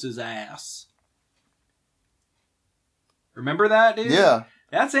whoops his ass. Remember that, dude? Yeah.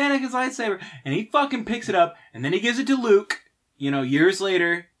 That's Anakin's lightsaber. And he fucking picks it up, and then he gives it to Luke, years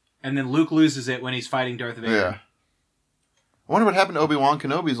later. And then Luke loses it when he's fighting Darth Vader. Yeah. I wonder what happened to Obi-Wan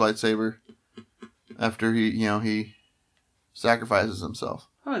Kenobi's lightsaber after he sacrifices himself.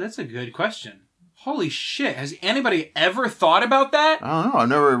 Oh, that's a good question. Holy shit. Has anybody ever thought about that? I don't know. I've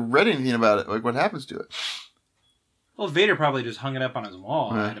never read anything about it. Like, what happens to it? Well, Vader probably just hung it up on his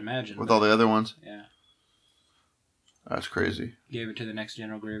wall, Yeah. I'd imagine. With all the other ones? Yeah. That's crazy. Gave it to the next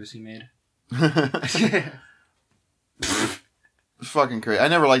General Grievous he made. It's fucking crazy. I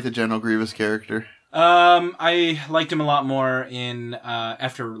never liked the General Grievous character. I liked him a lot more in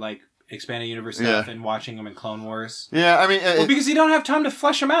after expanded universe stuff and watching him in Clone Wars. Yeah, I mean, because you don't have time to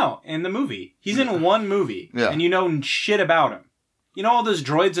flesh him out in the movie. He's in one movie, and you know shit about him. You know all those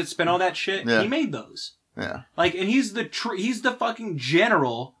droids that spin all that shit. Yeah. He made those. Yeah, and he's the fucking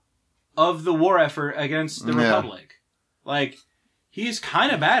general of the war effort against the Republic. He's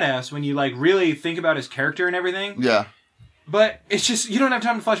kind of badass when you really think about his character and everything. Yeah. But it's just, you don't have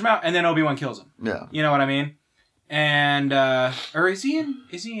time to flesh him out, and then Obi-Wan kills him. Yeah. You know what I mean? And, or is he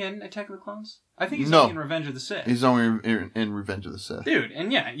in Attack of the Clones? I think he's only in Revenge of the Sith. He's only in Revenge of the Sith. Dude,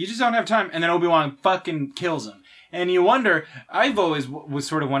 and you just don't have time, and then Obi-Wan fucking kills him. And you wonder, I've always was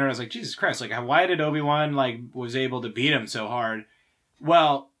sort of wondering, I was like, Jesus Christ, why did Obi-Wan, was able to beat him so hard?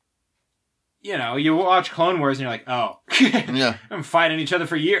 Well, you watch Clone Wars, and you're like, oh. Yeah. I'm fighting each other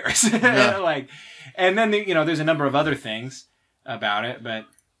for years. Yeah. And then, there's a number of other things about it, but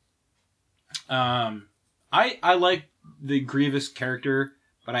I like the Grievous character,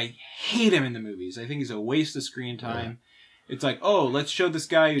 but I hate him in the movies. I think he's a waste of screen time. Yeah. It's let's show this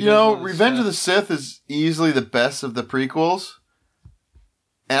guy who Revenge of the Sith is easily the best of the prequels.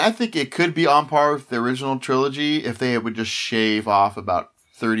 And I think it could be on par with the original trilogy if they would just shave off about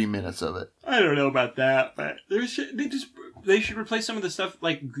 30 minutes of it. I don't know about that, but they should replace some of the stuff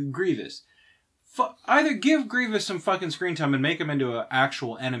like Grievous. Either give Grievous some fucking screen time and make him into an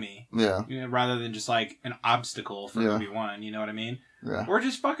actual enemy. Yeah. Rather than just an obstacle for Obi-Wan, you know what I mean? Yeah. Or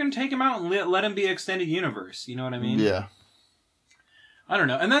just fucking take him out and let him be extended universe, you know what I mean? Yeah. I don't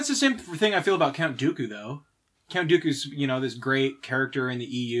know. And that's the same thing I feel about Count Dooku, though. Count Dooku's, this great character in the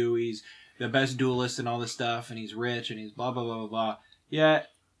EU. He's the best duelist and all this stuff, and he's rich, and he's blah, blah, blah, blah, blah. Yeah.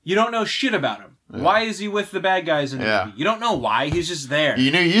 You don't know shit about him. Yeah. Why is he with the bad guys in the movie? You don't know why. He's just there.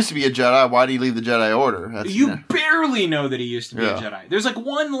 You knew he used to be a Jedi. Why did he leave the Jedi Order? You barely know that he used to be a Jedi. There's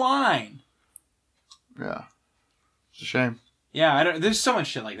one line. Yeah. It's a shame. Yeah, there's so much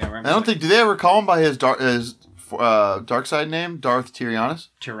shit like that. I don't think... Do they ever call him by his dark side name? Darth Tyrannus?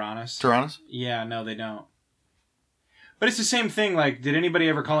 Tyrannus? Yeah, no, they don't. But it's the same thing. Did anybody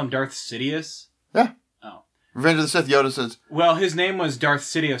ever call him Darth Sidious? Yeah. Oh. Revenge of the Sith, Yoda says... Well, his name was Darth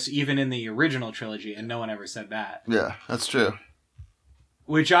Sidious even in the original trilogy, and no one ever said that. Yeah, that's true.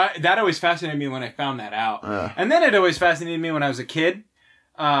 That always fascinated me when I found that out. Yeah. And then it always fascinated me when I was a kid.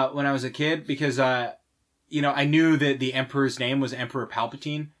 Because, I knew that the Emperor's name was Emperor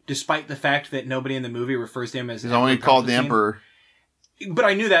Palpatine, despite the fact that nobody in the movie refers to him as He's only called the Emperor. But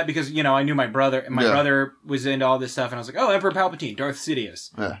I knew that because, I knew my brother. My brother was into all this stuff, and I was like, oh, Emperor Palpatine, Darth Sidious.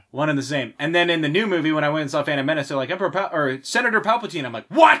 Yeah. One and the same. And then in the new movie, when I went and saw Phantom Menace, they're like, Senator Palpatine. I'm like,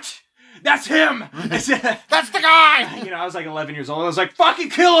 what? That's him! That's the guy! I was 11 years old. I was like, fucking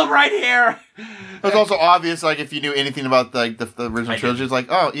kill him right here! It was also obvious, if you knew anything about, the original trilogy, it's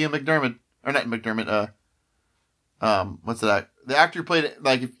oh, Ian McDermott. Or not McDermott, what's that? The actor who played it,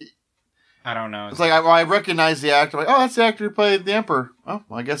 I don't know. It's I recognize the actor. Oh, that's the actor who played the Emperor. Oh,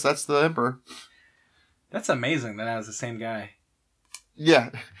 well, I guess that's the Emperor. That's amazing that I was the same guy. Yeah.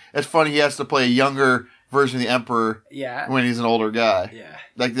 It's funny he has to play a younger version of the Emperor when he's an older guy. Yeah.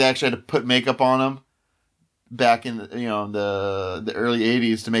 They actually had to put makeup on him back in the early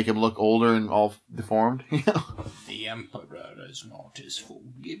 80s to make him look older and all deformed. The Emperor is not as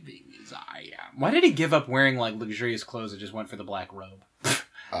forgiving as I am. Why did he give up wearing luxurious clothes and just went for the black robe?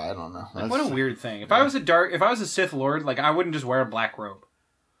 I don't know. What a weird thing. If I was a Sith Lord, I wouldn't just wear a black robe.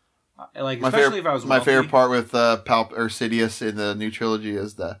 Especially if I was wealthy. My favorite part with Sidious in the new trilogy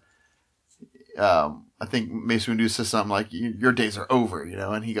is I think Mace Windu says something like, your days are over,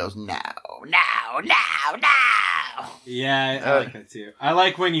 and he goes, no. Yeah, I like that too. I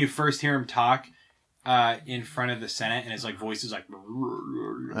like when you first hear him talk in front of the Senate, and his like voice is like,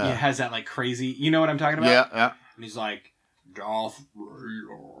 he has that like crazy. You know what I'm talking about? Yeah. And he's like, Darth,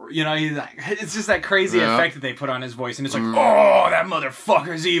 you know, he's like, it's just that crazy effect that they put on his voice, and it's like, oh, that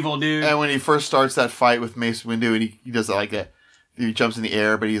motherfucker's evil, dude. And when he first starts that fight with Mace Windu, and he does it like that, he jumps in the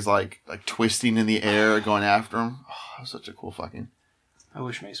air, but he's like twisting in the air, going after him. Oh, such a cool fucking. I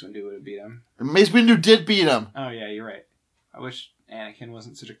wish Mace Windu would have beat him. Mace Windu did beat him. Oh yeah, you're right. I wish Anakin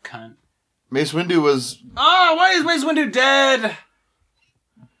wasn't such a cunt. Mace Windu was. Oh, why is Mace Windu dead?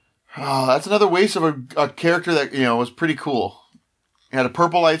 Oh, that's another waste of a character that was pretty cool. He had a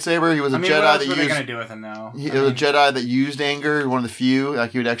purple lightsaber. He was a Jedi what else that were they used. gonna do with him now? He was a Jedi that used anger. One of the few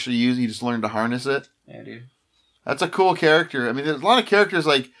like he would actually use. He just learned to harness it. Yeah, dude. That's a cool character. I mean, there's a lot of characters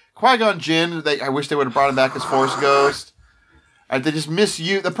like Qui-Gon Jinn. I wish they would have brought him back as Force Ghost. They just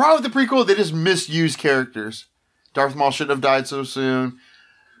misuse. The problem with the prequel, they just misuse characters. Darth Maul shouldn't have died so soon.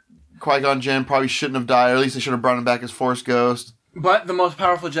 Qui-Gon Jinn probably shouldn't have died, or at least they should have brought him back as Force Ghost. But the most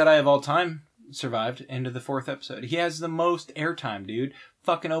powerful Jedi of all time survived into the 4th episode. He has the most airtime, dude.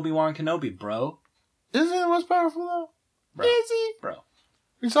 Fucking Obi-Wan Kenobi, bro. Isn't he the most powerful, though? Bro. Is he? Bro.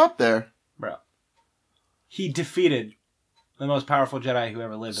 He's up there. Bro. He defeated the most powerful Jedi who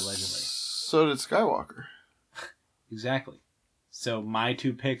ever lived, allegedly. So did Skywalker. Exactly. So my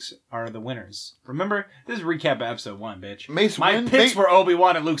 2 picks are the winners. Remember, this is a recap of episode 1, bitch. My picks were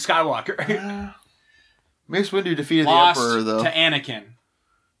Obi-Wan and Luke Skywalker. Mace Windu defeated Lost the Emperor, though. to Anakin.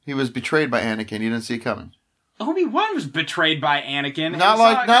 He was betrayed by Anakin. He didn't see it coming. Obi-Wan was betrayed by Anakin. Not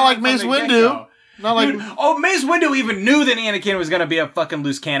like Mace Windu. Not like. Dude, Mace Windu even knew that Anakin was going to be a fucking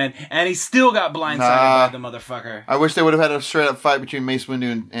loose cannon, and he still got blindsided by the motherfucker. I wish they would have had a straight up fight between Mace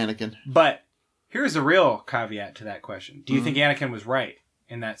Windu and Anakin. But here's the real caveat to that question. Do you think Anakin was right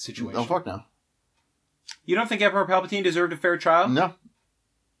in that situation? Oh, fuck no. You don't think Emperor Palpatine deserved a fair trial? No.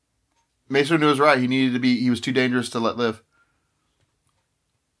 Mace Windu was right. He was too dangerous to let live.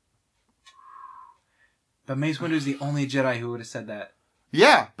 But Mace Windu is the only Jedi who would have said that.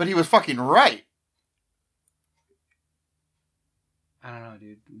 Yeah, but he was fucking right. I don't know,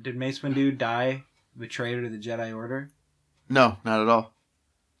 dude. Did Mace Windu die betrayed to the Jedi Order? No, not at all.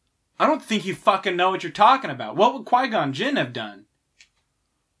 I don't think you fucking know what you're talking about. What would Qui-Gon Jinn have done?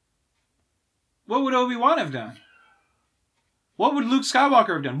 What would Obi-Wan have done? What would Luke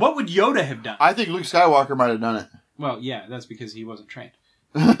Skywalker have done? What would Yoda have done? I think Luke Skywalker might have done it. Well, yeah, that's because he wasn't trained.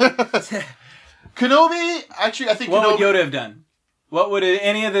 Kenobi, actually, I think What Kenobi... would Yoda have done? What would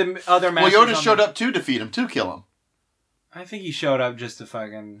any of the other masters... Well, Yoda showed up to defeat him, to kill him. I think he showed up just to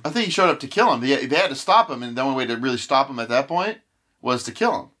fucking... I think he showed up to kill him. They had to stop him, and the only way to really stop him at that point was to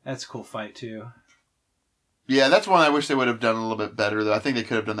kill him. That's a cool fight, too. Yeah, that's one I wish they would have done a little bit better, though. I think they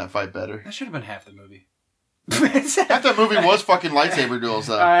could have done that fight better. That should have been half the movie. Half that movie was fucking lightsaber duels,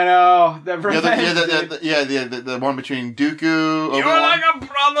 though. I know. The one between Dooku, Obi-Wan. You're like a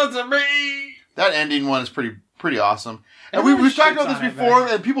brother to me! That ending one is pretty awesome. And we've talked about this before,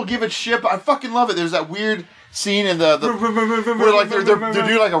 and people give it shit, but I fucking love it. There's that weird scene in the where like they're doing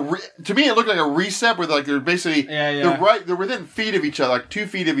like to me it looked like a reset where like they're basically they're within feet of each other, like 2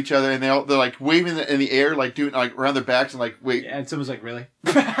 feet of each other, and they're like waving in the air, like doing like around their backs and like wait. Yeah, and someone's like, really?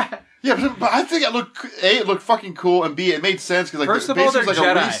 Yeah, but I think it looked fucking cool, and B, it made sense because like first of all, they're like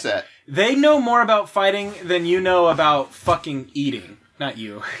Jedi. A reset. They know more about fighting than you know about fucking eating. Not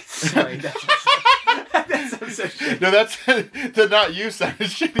you. Sorry, that sounds so shitty. No, that's the not you sound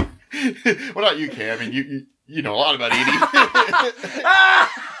shitty. Well, not you, Cam. I mean, you know a lot about eating.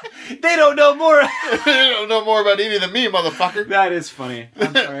 They don't know more. They don't know more about eating than me, motherfucker. That is funny.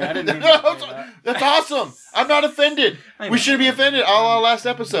 I'm sorry. I didn't mean that. That's awesome. I'm not offended. We shouldn't be offended. Our last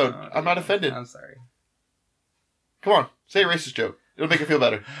episode. No, I'm not offended. I'm sorry. Come on. Say a racist joke. It'll make it feel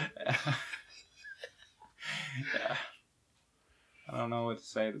better. Yeah. I don't know what to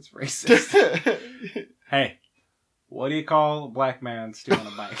say that's racist. Hey, what do you call a black man stealing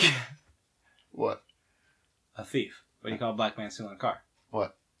a bike? What? A thief. What do you call a black man stealing a car?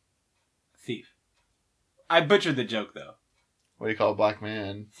 What? A thief. I butchered the joke, though. What do you call a black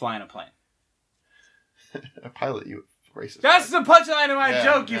man? Flying a plane. A pilot, you racist. That's the punchline of my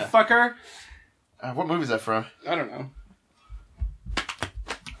joke, you fucker. What movie is that from? I don't know.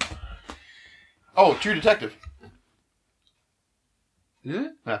 Oh, True Detective. Is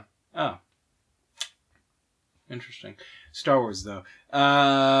it? Yeah. Oh. Interesting. Star Wars, though.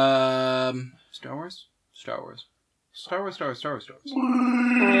 Star Wars? Star Wars. Star Wars, Star Wars, Star Wars, Star Wars.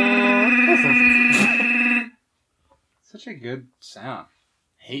 Such a good sound.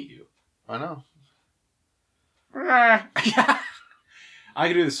 Hate you. I know. I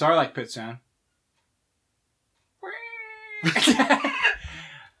can do the Sarlacc pit sound.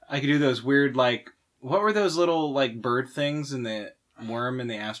 I could do those weird, like, what were those little, like, bird things in the worm in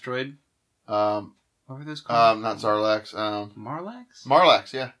the asteroid? What were those called? Not Sarlacc. Marlax?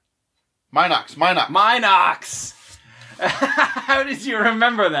 Marlax, yeah. Minox. Minox! How did you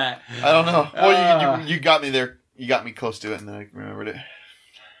remember that? I don't know. Well, you got me there. You got me close to it, and then I remembered it.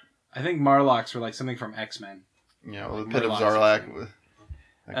 I think Marlocks were like something from X-Men. Yeah, well, the pit of Sarlacc.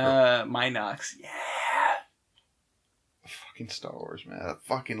 Minox. Yeah. Fucking Star Wars, man. I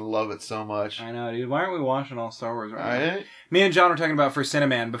fucking love it so much. I know, dude. Why aren't we watching all Star Wars right now? Right? Me and John were talking about for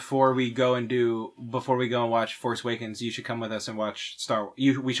Cineman before we go and watch Force Awakens. You should come with us and watch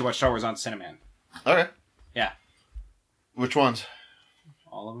we should watch Star Wars on Cineman. Okay. Yeah. Which ones?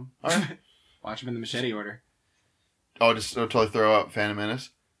 All of them. All right. Watch them in the machete order. Oh, just totally throw out Phantom Menace.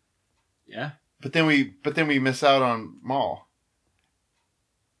 Yeah. But then we miss out on Maul.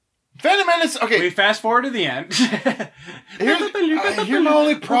 Phantom Menace. Okay. We fast forward to the end. Here's my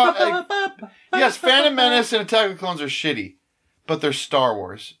only problem. Yes, Phantom Menace and Attack of the Clones are shitty, but they're Star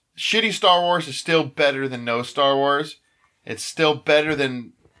Wars. Shitty Star Wars is still better than no Star Wars. It's still better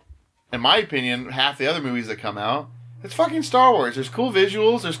than, in my opinion, half the other movies that come out. It's fucking Star Wars. There's cool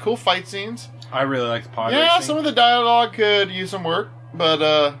visuals. There's cool fight scenes. I really like the pod Yeah, racing. some of the dialogue could use some work,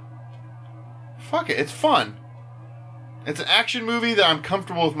 but fuck it. It's fun. It's an action movie that I'm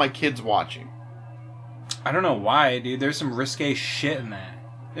comfortable with my kids watching. I don't know why, dude. There's some risque shit in that.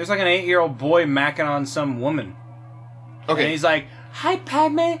 There's like an 8-year-old boy macking on some woman. Okay. And he's like, "Hi,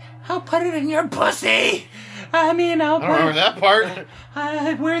 Padme. I'll put it in your pussy. I'll I don't remember that part.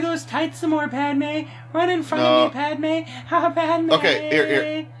 Wear those tights some more, Padme. Run in front of me, Padme. Padme. Okay,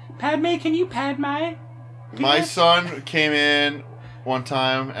 here. Padme, can you Padme? My son came in one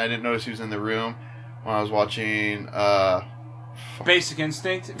time. I didn't notice he was in the room when I was watching. Basic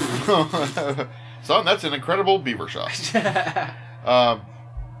Instinct. Son, that's an incredible beaver shot.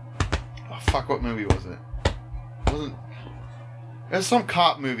 Fuck, what movie was it? It was some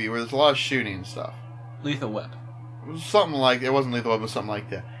cop movie where there's a lot of shooting and stuff. Lethal Whip. It was something like, it wasn't Lethal Weapon, it was something like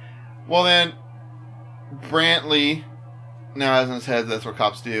that. Well then, Brantley now has in his head that's what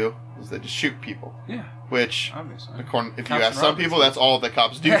cops do, is they just shoot people. Yeah. Which, obviously, if you ask some people, that's all that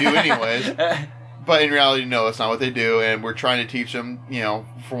cops do anyways. But in reality, no, that's not what they do, and we're trying to teach him,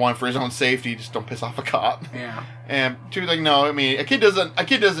 for his own safety, just don't piss off a cop. Yeah. And two, like, no, I mean, a kid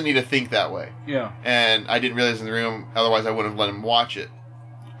doesn't need to think that way. Yeah. And I didn't realize in the room, otherwise I wouldn't have let him watch it.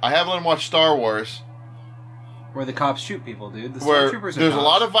 I have let him watch Star Wars. Where the cops shoot people, dude. The where stormtroopers are there's cops. a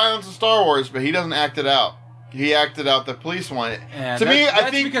lot of violence in Star Wars, but he doesn't act it out. He acted out the police one. And to me, I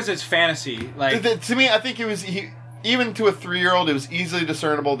that's think because it's fantasy. Like to me, I think it was even to a 3-year-old, it was easily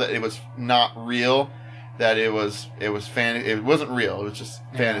discernible that it was not real. That it was it wasn't real. It was just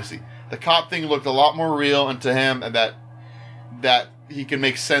fantasy. The cop thing looked a lot more real, and to him, and that he can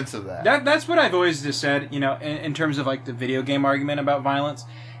make sense of that. That's what I've always just said. In terms of like the video game argument about violence.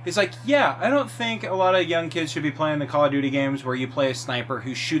 It's like, yeah, I don't think a lot of young kids should be playing the Call of Duty games where you play a sniper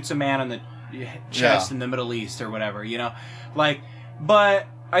who shoots a man in the chest in the Middle East or whatever, But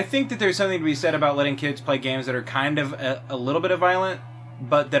I think that there's something to be said about letting kids play games that are kind of a little bit of violent,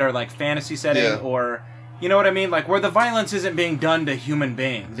 but that are like fantasy setting or, you know what I mean? Like where the violence isn't being done to human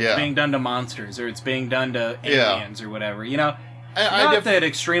beings. It's being done to monsters or it's being done to aliens or whatever, Not that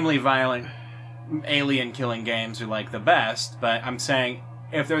extremely violent alien killing games are like the best, but I'm saying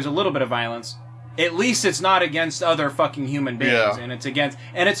if there's a little bit of violence, at least it's not against other fucking human beings, and it's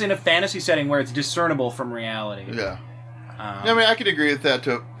in a fantasy setting where it's discernible from reality. Yeah. I mean, I can agree with that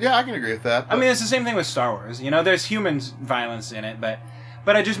too. Yeah, I can agree with that. I mean, it's the same thing with Star Wars. There's human violence in it, but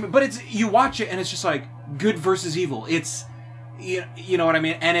it's you watch it and it's just like good versus evil. It's you know what I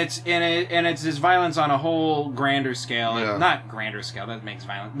mean, and it's this violence on a whole grander scale. Yeah. Not grander scale, that makes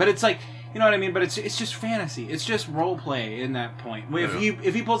violent, but it's like. You know what I mean? But it's just fantasy. It's just role play in that point.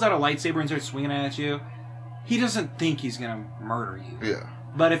 If he pulls out a lightsaber and starts swinging at you, he doesn't think he's gonna murder you. Yeah.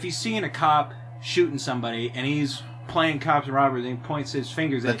 But if he's seeing a cop shooting somebody and he's playing cops and robbers and he points his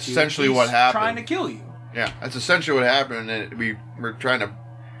fingers at you, that's essentially what he's happened. trying to kill you. Yeah, that's essentially what happened. And we're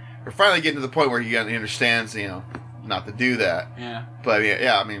finally getting to the point where he understands, not to do that. Yeah. But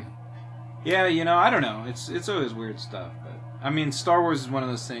yeah, I mean. Yeah, I don't know. It's always weird stuff. But I mean, Star Wars is one of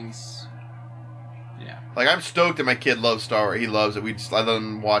those things. Yeah. Like, I'm stoked that my kid loves Star Wars. He loves it. I let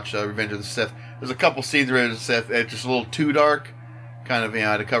him watch Revenge of the Sith. There's a couple scenes in Revenge of the Sith. It's just a little too dark. Kind of,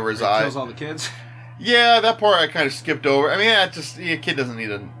 to cover his eyes. Kills all the kids. Yeah, that part I kind of skipped over. I mean, a kid doesn't need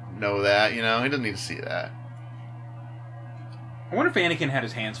to know that, He doesn't need to see that. I wonder if Anakin had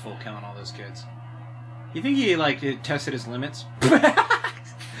his hands full killing all those kids. You think he, tested his limits?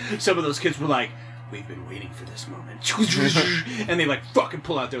 Some of those kids were like, we've been waiting for this moment. And they like fucking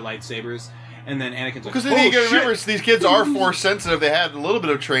pull out their lightsabers. And then Anakin's like, because then you gotta remember, these kids are force sensitive. They had a little bit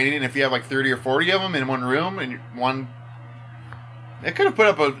of training, and if you have like 30 or 40 of them in one room, and they could have put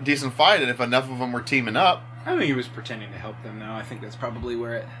up a decent fight, and if enough of them were teaming up. I think he was pretending to help them, though. I think that's probably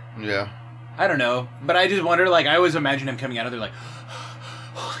where it... Yeah. I don't know. But I just wonder, like, I always imagine him coming out of there like,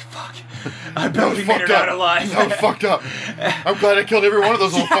 holy fuck. I barely made it out alive. That was fucked up. I'm glad I killed every one of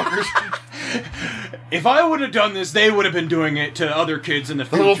those little fuckers. If I would have done this, they would have been doing it to other kids in the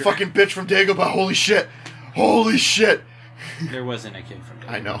future. The little fucking bitch from Dagobah. Holy shit. Holy shit. There wasn't a kid from Dagobah.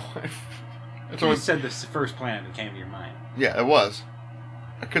 I know. You said this first planet that came to your mind. Yeah, it was.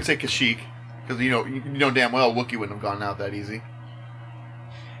 I could say Kashyyyk. Because you know damn well Wookiee wouldn't have gone out that easy.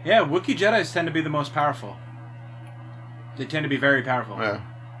 Yeah, Wookiee Jedis tend to be the most powerful. They tend to be very powerful. Yeah.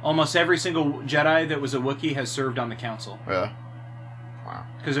 Almost every single Jedi that was a Wookiee has served on the Council. Yeah. Wow.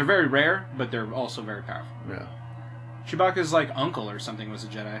 Because they're very rare, but they're also very powerful. Yeah. Chewbacca's like uncle or something was a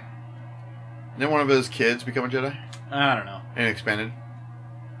Jedi. Didn't one of his kids become a Jedi? I don't know. In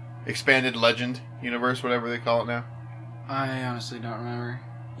expanded legend universe, whatever they call it now. I honestly don't remember.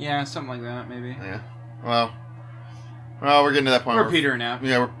 Yeah, something like that, maybe. Yeah. Well, we're getting to that point. We're petering out.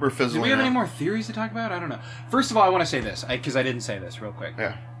 Yeah, we're fizzling. Do we have out. any more theories to talk about? I don't know. First of all, I want to say this, because I didn't say this real quick.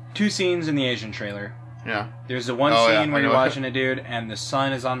 Yeah. 2 scenes in the Asian trailer. Yeah. There's the one scene where you're watching a dude, and the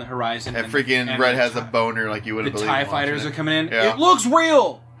sun is on the horizon. And freaking Red has a boner like you would have believed. The TIE fighters are coming in. Yeah. It looks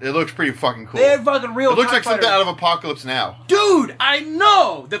real! It looks pretty fucking cool. They're fucking real. It looks like fighters. something out of Apocalypse Now. Dude, I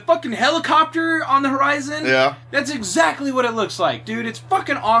know! The fucking helicopter on the horizon. Yeah. That's exactly what it looks like, dude. It's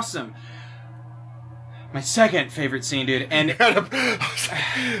fucking awesome. My second favorite scene, dude, and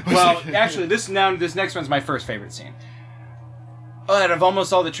well, actually, this next one's my first favorite scene. Out of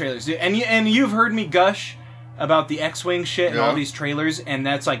almost all the trailers, dude, and you've heard me gush about the X-wing shit and all these trailers, and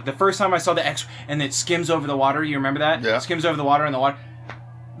that's like the first time I saw the X, and it skims over the water. You remember that? Yeah. Skims over the water, and the water.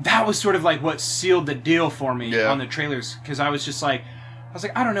 That was sort of like what sealed the deal for me on the trailers, because I was like,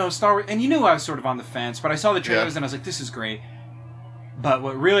 I don't know, Star Wars, and you knew I was sort of on the fence, but I saw the trailers and I was like, this is great. But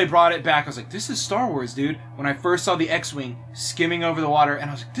what really brought it back, I was like, this is Star Wars, dude. When I first saw the X-wing skimming over the water, and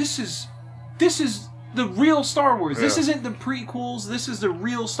I was like, this is the real Star Wars. Yeah. This isn't the prequels. This is the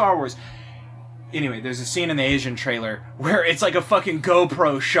real Star Wars. Anyway, there's a scene in the Asian trailer where it's like a fucking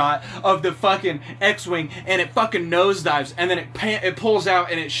GoPro shot of the fucking X-wing, and it fucking nosedives, and then it pulls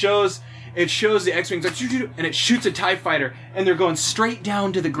out, and it shows the X-wings like, and it shoots a TIE fighter, and they're going straight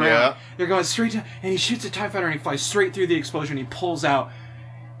down to the ground. Yeah. They're going straight down, and he shoots a TIE fighter, and he flies straight through the explosion, and he pulls out.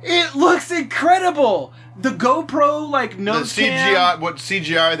 It looks incredible! The GoPro, like, nose cam. What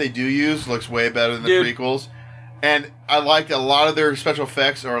CGI they do use looks way better than the prequels. And I like a lot of their special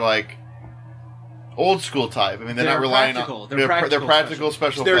effects are, like, old school type. I mean, they're not relying on... They're practical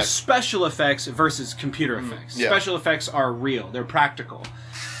special effects. They're special effects versus computer effects. Yeah. Special effects are real. They're practical.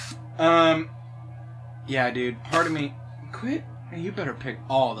 Yeah, dude. Part of me... Quit? Hey, you better pick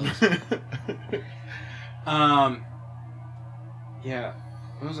all those. Yeah.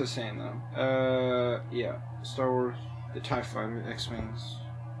 What was I saying, though? Yeah. Star Wars, the TIE Fighter, X-Wings.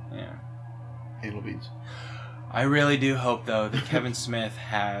 Yeah. Anal beads. I really do hope, though, that Kevin Smith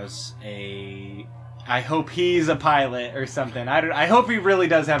has a... I hope he's a pilot or something. I hope he really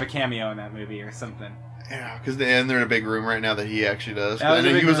does have a cameo in that movie or something. Yeah, because they're in a big room right now that he actually does. And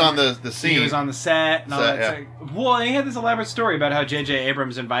then he was on the scene. He was on the set and all that. Yeah. Well, and he had this elaborate story about how J.J.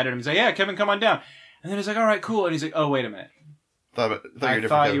 Abrams invited him. He's like, yeah, Kevin, come on down. And then he's like, all right, cool. And he's like, oh, wait a minute. I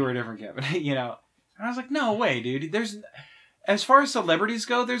thought you were a different Kevin. You know? And I was like, no way, dude. As far as celebrities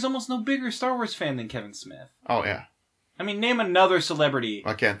go, there's almost no bigger Star Wars fan than Kevin Smith. Oh, yeah. I mean, name another celebrity.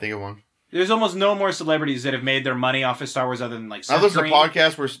 I can't think of one. There's almost no more celebrities that have made their money off of Star Wars other than, like, Seth I listened Green. to a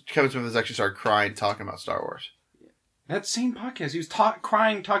podcast where Kevin Smith has actually started crying talking about Star Wars. That same podcast, he was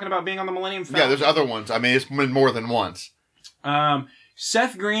crying talking about being on the Millennium Falcon. Yeah, there's other ones. I mean, it's been more than once.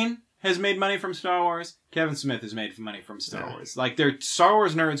 Seth Green has made money from Star Wars. Kevin Smith has made money from Star Wars. Like, they're Star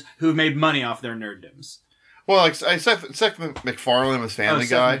Wars nerds who've made money off their nerddoms. Well, like Seth MacFarlane was Family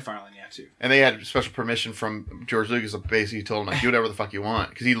Guy. Seth MacFarlane, yeah, too. And they had special permission from George Lucas. Basically told him, like, do whatever the fuck you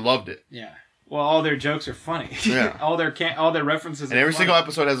want. Because he loved it. Yeah. Well, all their jokes are funny. Yeah. all their references and are every funny. single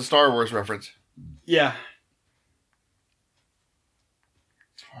episode has a Star Wars reference. Yeah.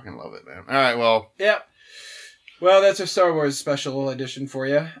 Fucking love it, man. All right, well. Yep. Well, that's our Star Wars special edition for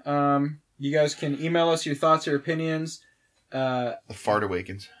you. You guys can email us your thoughts or opinions. The Fart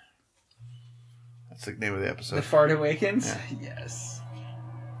Awakens. That's the name of the episode. The Fart Awakens? Yeah. Yes.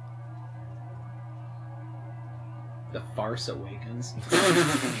 The Farce Awakens.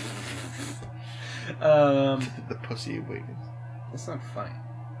 The Pussy Awakens. That's not funny.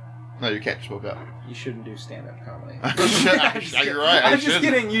 No, you can't smoke up. You shouldn't do stand-up comedy. You're right. I'm just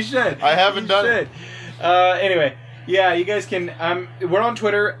kidding. You should. I haven't done it. Anyway, yeah, you guys can. We're on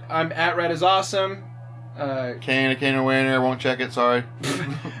Twitter. I'm at Red is Awesome. Kane or Wayner. Won't check it. Sorry.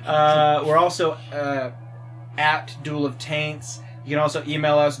 We're also at Duel of Taints. You can also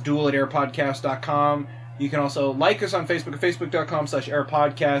email us, duel@airpodcast.com. You can also like us on Facebook at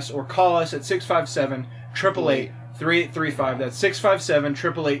facebook.com/airpodcast or call us at 657-888-3835. That's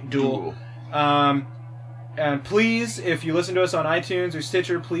 657-888-DUEL. And please, if you listen to us on iTunes or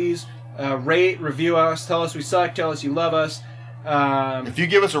Stitcher, please rate, review us, tell us we suck, tell us you love us. If you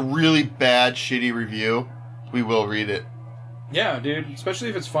give us a really bad, shitty review, we will read it. Yeah, dude. Especially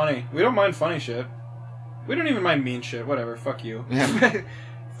if it's funny. We don't mind funny shit. We don't even mind mean shit. Whatever. Fuck you. Yeah.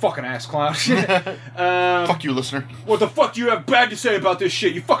 Fucking ass clown. Fuck you, listener. What the fuck do you have bad to say about this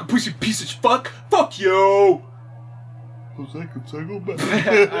shit? You fucking pussy piece of fuck. Fuck you.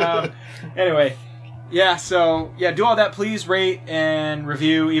 Anyway. Yeah, so, yeah, do all that. Please rate and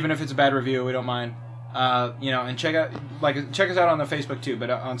review, even if it's a bad review. We don't mind. And check us out on the Facebook too,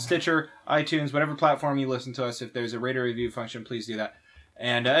 but on Stitcher, iTunes, whatever platform you listen to us, if there's a rate or review function, please do that.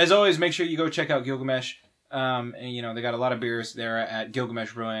 And as always, make sure you go check out Gilgamesh. And they got a lot of beers there at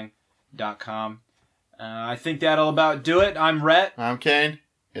GilgameshBrewing.com. I think that'll about do it. I'm Rhett. I'm Kane.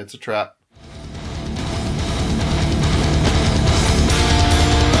 It's a trap.